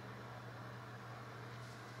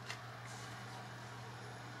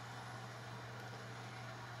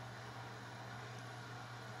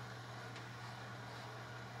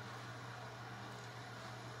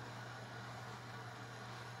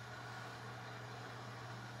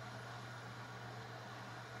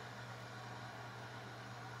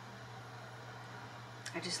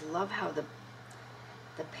 I just love how the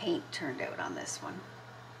paint turned out on this one.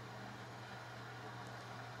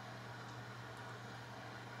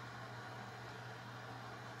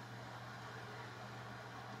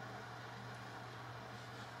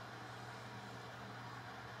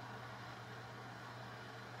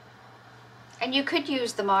 And you could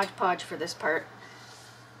use the Mod Podge for this part.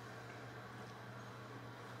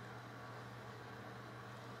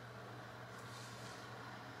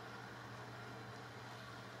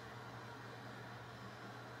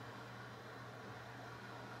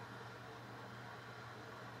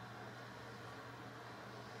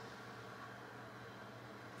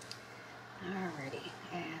 Alrighty,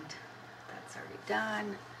 and that's already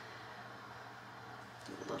done.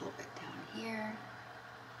 do a little bit down here.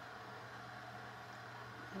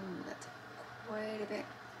 Ooh, that's quite a bit.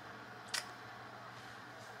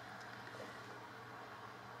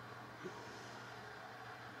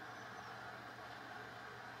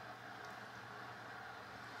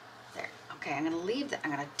 There. Okay, I'm going to leave that.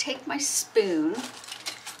 I'm going to take my spoon.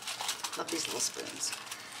 Love these little spoons.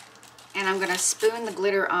 And I'm going to spoon the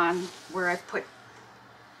glitter on where I put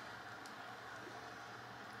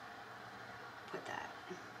that.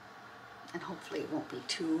 And hopefully it won't be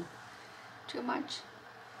too much.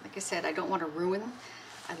 Like I said, I don't want to ruin.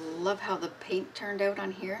 I love how the paint turned out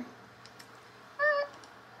on here.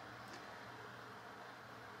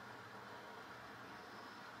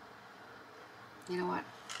 You know what?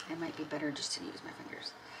 It might be better just to use my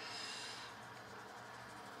fingers.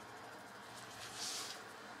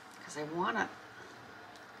 Because I want a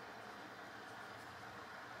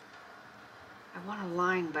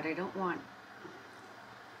line, but I don't want.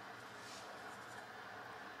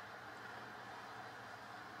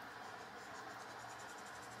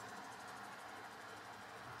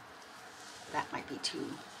 That might be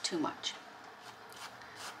too much.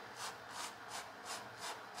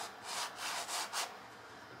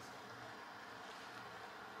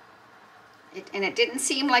 And it didn't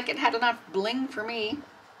seem like it had enough bling for me.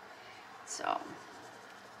 So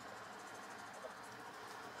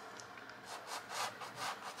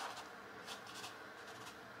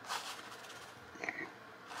there.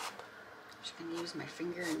 Just gonna use my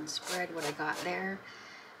finger and spread what I got there.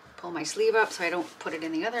 Pull my sleeve up so I don't put it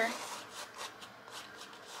in the other.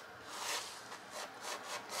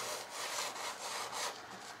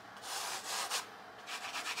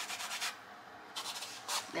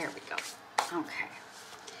 There we go. Okay.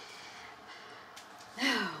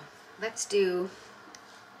 Now, let's do,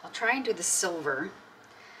 I'll try and do the silver,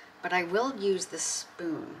 but I will use the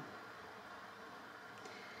spoon.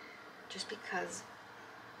 Just because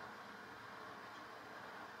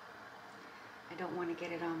I don't want to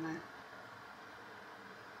get it on the,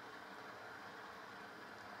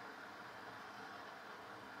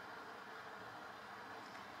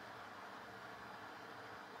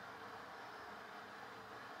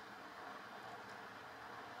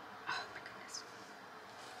 oh my goodness.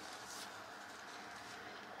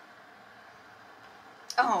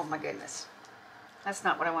 Oh my goodness. That's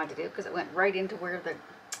not what I wanted to do because it went right into where the,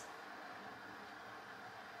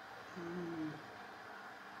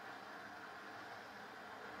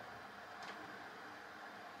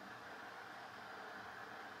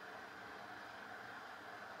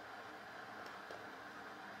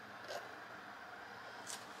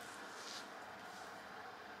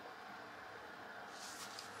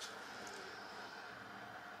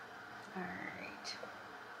 all right.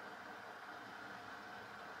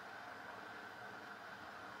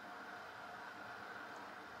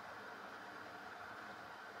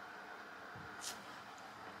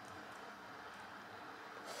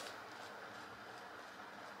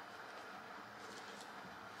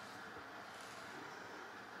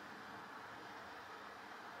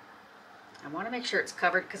 I want to make sure it's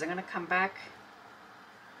covered because I'm going to come back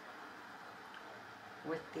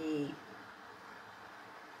with the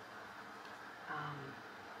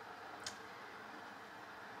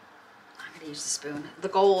I'm going to use the spoon, the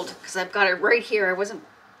gold, because I've got it right here. I wasn't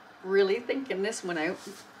really thinking this one out.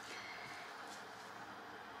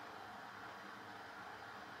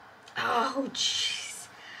 Oh jeez,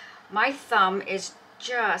 my thumb is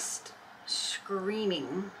just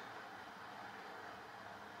screaming.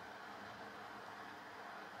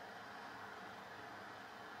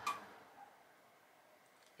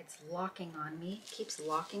 It's locking on me, keeps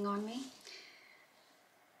locking on me.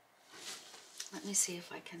 Let me see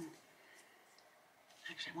if I can,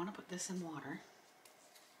 actually I want to put this in water.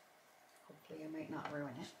 Hopefully I might not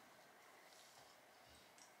ruin it.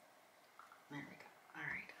 There we go. All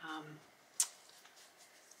right,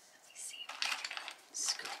 let me see if I can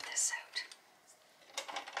scoop this out.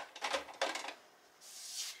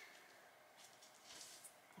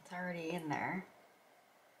 It's already in there.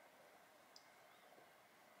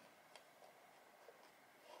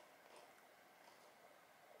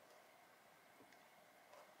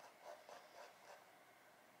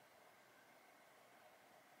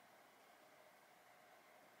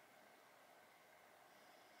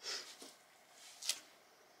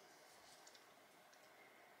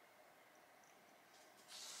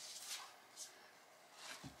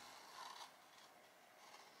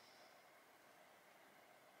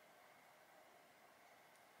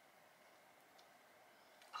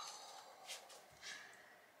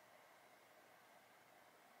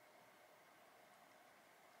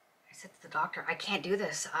 I said to the doctor, I can't do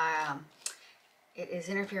this. It is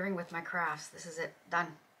interfering with my crafts. This is it. Done.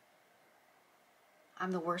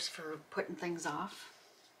 I'm the worst for putting things off.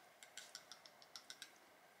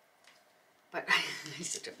 But I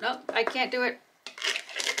said, no, I can't do it.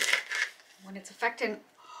 When it's affecting,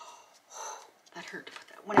 that hurt to put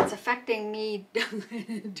that. When it's affecting me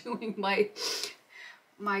doing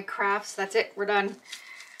my crafts, that's it. We're done.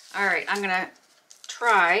 All right, I'm gonna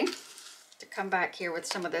try to come back here with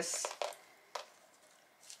some of this.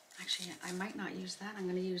 Actually, I might not use that. I'm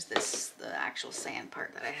gonna use this, the actual sand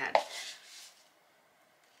part that I had.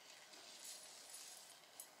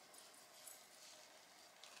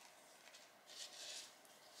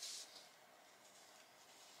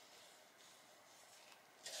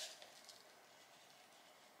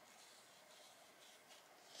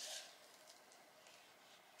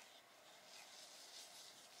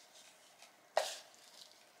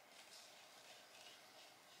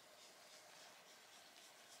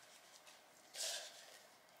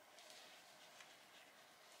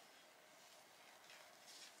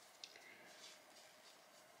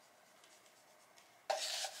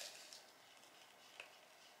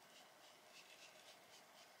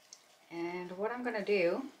 And what I'm gonna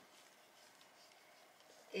do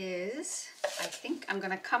is, I think I'm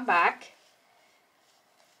gonna come back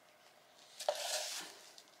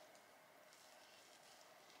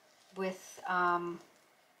with oh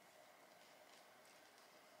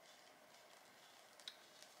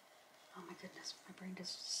my goodness, my brain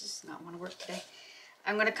does not want to work today.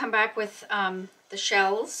 I'm gonna come back with the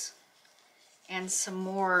shells and some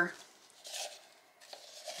more.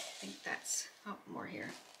 I think that's, oh, more here.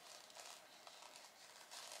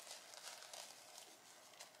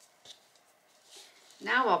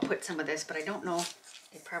 Now I'll put some of this, but I don't know,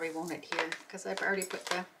 it probably won't adhere because I've already put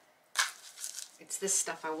the, it's this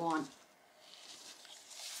stuff I want.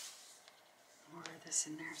 More of this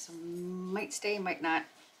in there, so might stay, might not.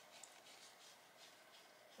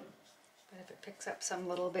 But if it picks up some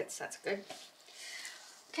little bits, that's good.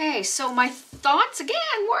 Okay, so my thoughts again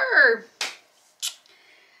were,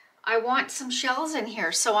 I want some shells in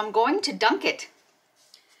here, so I'm going to dunk it.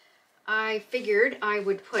 I figured I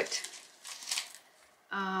would put,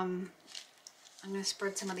 I'm going to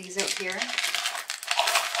spread some of these out here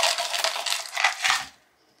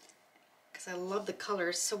because I love the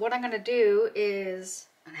colors. So what I'm going to do is,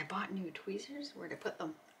 and I bought new tweezers. Where'd I put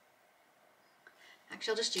them?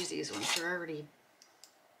 Actually, I'll just use these ones. They're already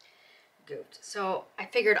gooped. So I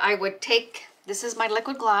figured I would take, this is my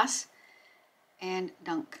liquid glass, and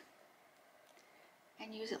dunk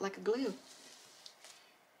and use it like a glue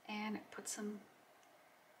and put some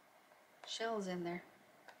shells in there.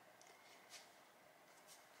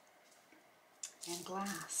 And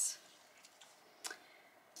glass.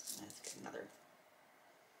 Let's get another.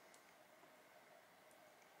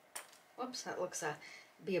 Whoops, that looks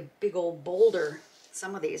be a big old boulder.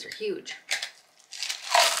 Some of these are huge.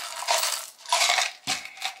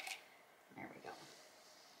 There we go.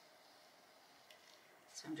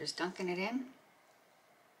 So I'm just dunking it in.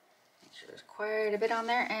 Make sure there's quite a bit on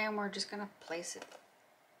there, and we're just gonna place it.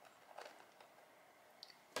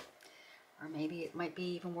 Or maybe it might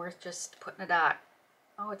be even worth just putting a dot.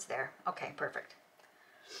 Oh, it's there. Okay, perfect.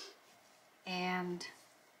 And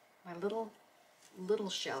my little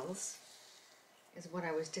shells is what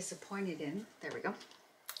I was disappointed in. There we go.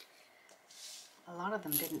 A lot of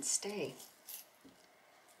them didn't stay.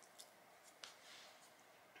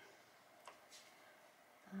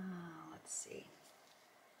 Let's see.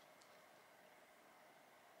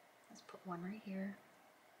 Let's put one right here.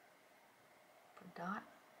 Put a dot.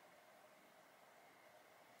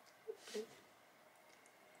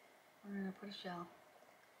 We're going to put a shell.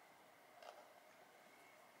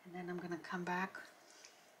 And then I'm going to come back.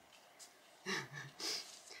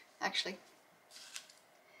 Actually.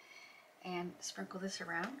 And sprinkle this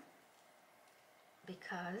around.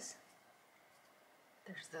 Because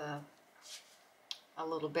there's a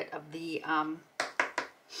little bit of the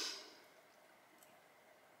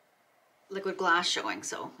liquid glass showing.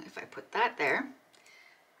 So if I put that there,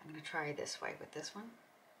 I'm going to try this way with this one.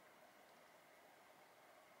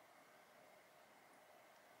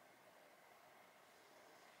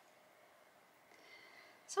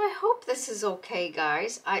 So I hope this is okay,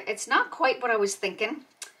 guys. It's not quite what I was thinking.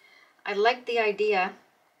 I like the idea.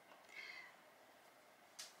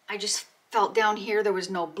 I just felt down here there was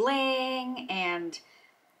no bling, and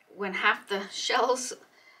when half the shells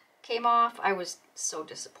came off, I was so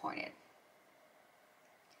disappointed.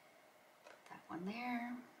 Put that one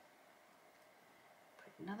there.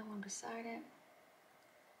 Put another one beside it.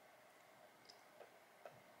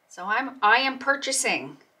 So I am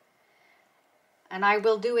purchasing. And I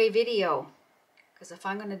will do a video Because if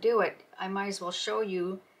I'm going to do it, I might as well show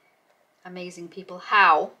you amazing people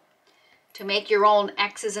how to make your own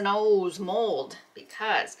X's and O's mold,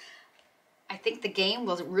 because I think the game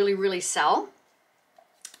will really, really sell.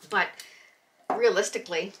 But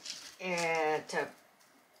realistically,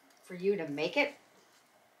 for you to make it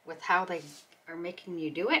with how they are making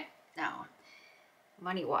you do it, no,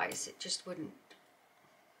 money-wise, it just wouldn't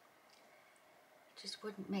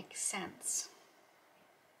make sense,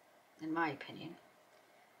 in my opinion.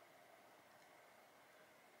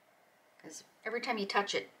 Because every time you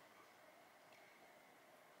touch it,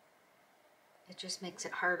 it just makes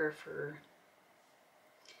it harder for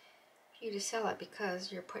you to sell it,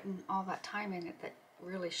 because you're putting all that time in it that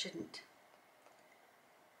really shouldn't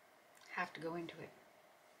have to go into it.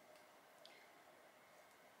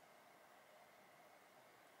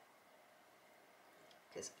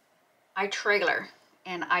 Because I trailer,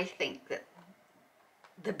 and I think that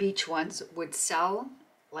the beach ones would sell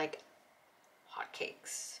like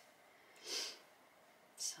hotcakes.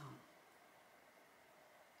 So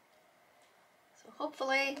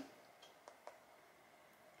hopefully,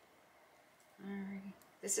 alright.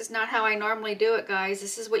 This is not how I normally do it, guys.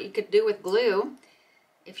 This is what you could do with glue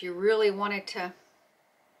if you really wanted to.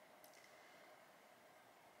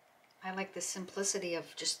 I like the simplicity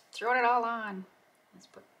of just throwing it all on. Let's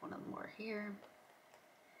put one of them more here.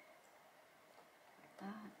 Like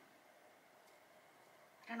that.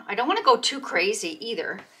 I don't know. I don't want to go too crazy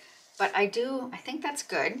either, but I think that's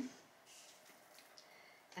good.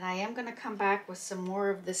 And I am going to come back with some more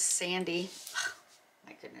of this sandy, oh,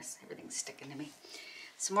 my goodness, everything's sticking to me.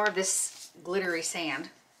 Some more of this glittery sand.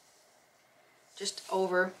 Just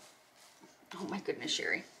over, oh my goodness,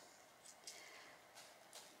 Sherry.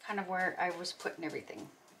 Kind of where I was putting everything.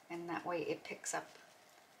 And that way it picks up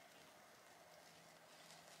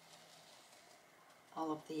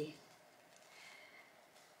all of the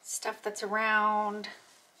stuff that's around.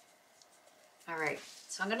 All right,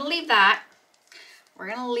 so I'm going to leave that. We're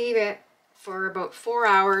going to leave it for about 4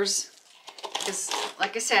 hours, because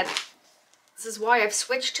like I said, this is why I've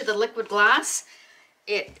switched to the liquid glass.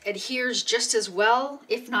 It adheres just as well,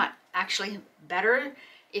 if not actually better,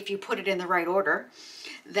 if you put it in the right order,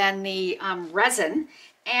 than the resin.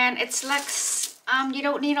 And it's less, you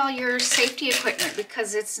don't need all your safety equipment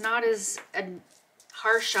because it's not as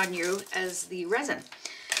harsh on you as the resin.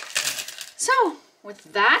 So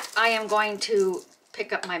with that, I am going to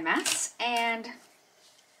pick up my mess and,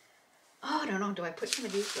 oh, I don't know, do I put some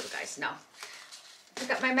of these little guys? No.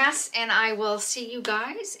 Pick up my mess and I will see you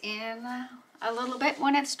guys in a little bit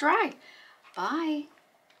when it's dry. Bye.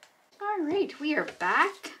 All right, we are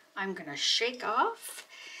back. I'm gonna shake off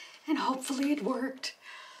and hopefully it worked.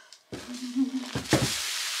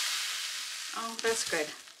 Oh, that's good.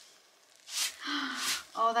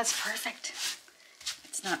 Oh, that's perfect.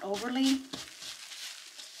 It's not overly.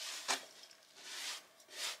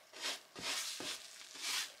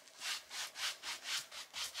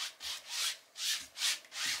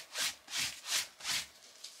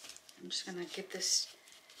 I'm just gonna give this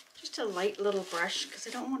just a light little brush because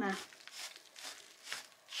I don't want to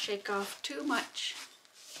shake off too much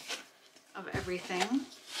of everything.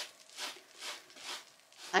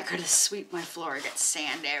 I could have swept my floor. I got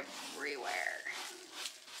sand everywhere.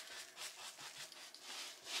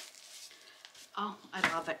 Oh, I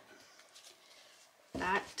love it.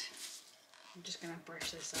 That, I'm just gonna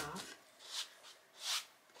brush this off.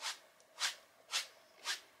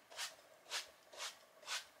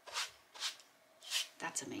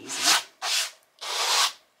 That's amazing.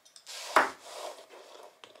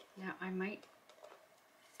 Now I might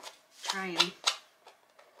try and, there's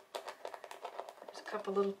a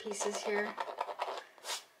couple little pieces here.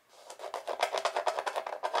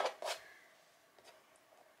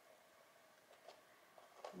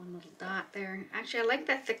 One little dot there. Actually, I like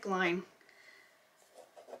that thick line.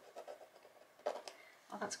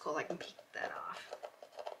 Oh, that's cool. I can peek that off.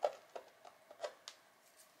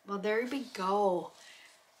 Well, there we go.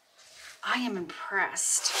 I am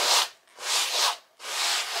impressed.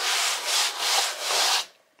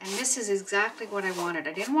 And this is exactly what I wanted.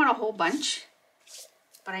 I didn't want a whole bunch,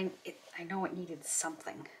 but I know it needed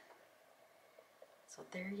something. So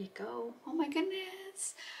there you go. Oh my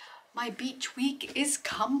goodness. My beach week is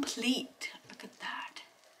complete. Look at that.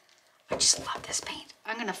 I just love this paint.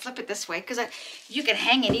 I'm gonna flip it this way because you can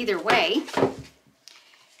hang it either way.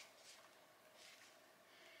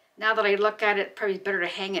 Now that I look at it, probably better to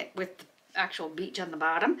hang it with the actual beach on the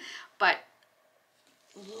bottom, but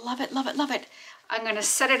love it, love it, love it. I'm gonna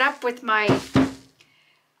set it up with my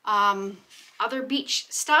other beach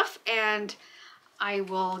stuff and I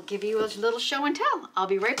will give you a little show and tell. I'll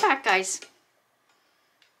be right back, guys.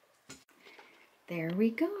 there we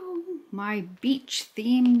go. My beach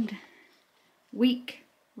themed week.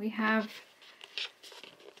 We have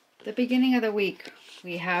the beginning of the week.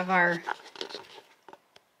 We have our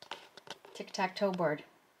tic-tac-toe board.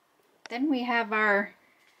 Then we have our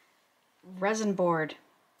resin board.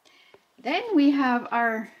 Then we have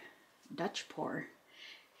our Dutch pour.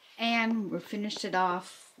 And we finished it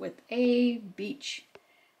off with a beach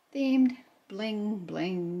themed bling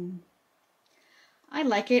bling. I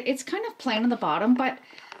like it. It's kind of plain on the bottom, but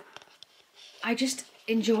I just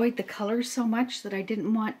enjoyed the colors so much that I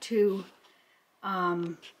didn't want to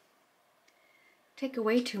take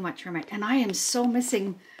away too much from it. And I am so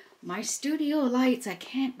missing my studio lights. I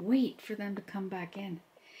can't wait for them to come back in.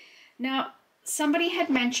 Now, somebody had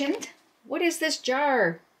mentioned, what is this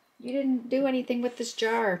jar? You didn't do anything with this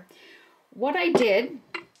jar. What I did,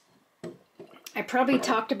 I probably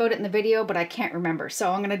talked about it in the video, but I can't remember.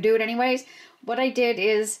 So I'm going to do it anyways. What I did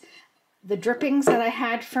is the drippings that I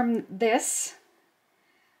had from this,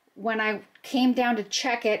 when I came down to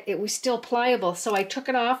check it, it was still pliable. So I took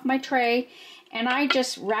it off my tray and I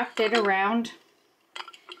just wrapped it around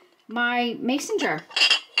my mason jar.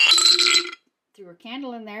 Threw a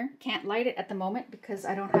candle in there. Can't light it at the moment because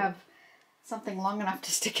I don't have something long enough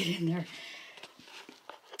to stick it in there.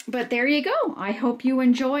 But there you go. I hope you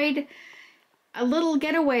enjoyed a little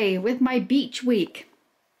getaway with my beach week.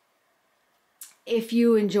 If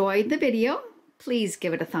you enjoyed the video, please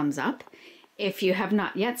give it a thumbs up. If you have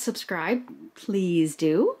not yet subscribed, please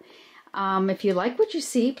do. If you like what you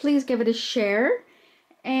see, please give it a share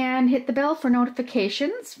and hit the bell for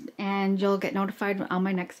notifications and you'll get notified on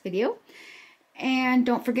my next video. And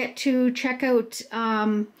don't forget to check out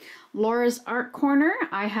Laura's Art Corner.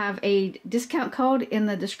 I have a discount code in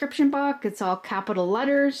the description box. It's all capital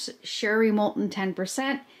letters, Sherry Moulton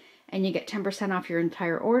 10%, and you get 10% off your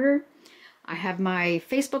entire order. I have my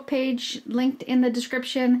Facebook page linked in the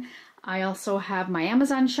description. I also have my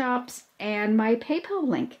Amazon shops and my PayPal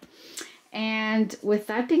link. And with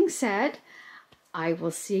that being said, I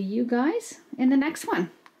will see you guys in the next one.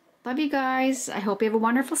 Love you guys. I hope you have a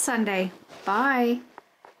wonderful Sunday. Bye.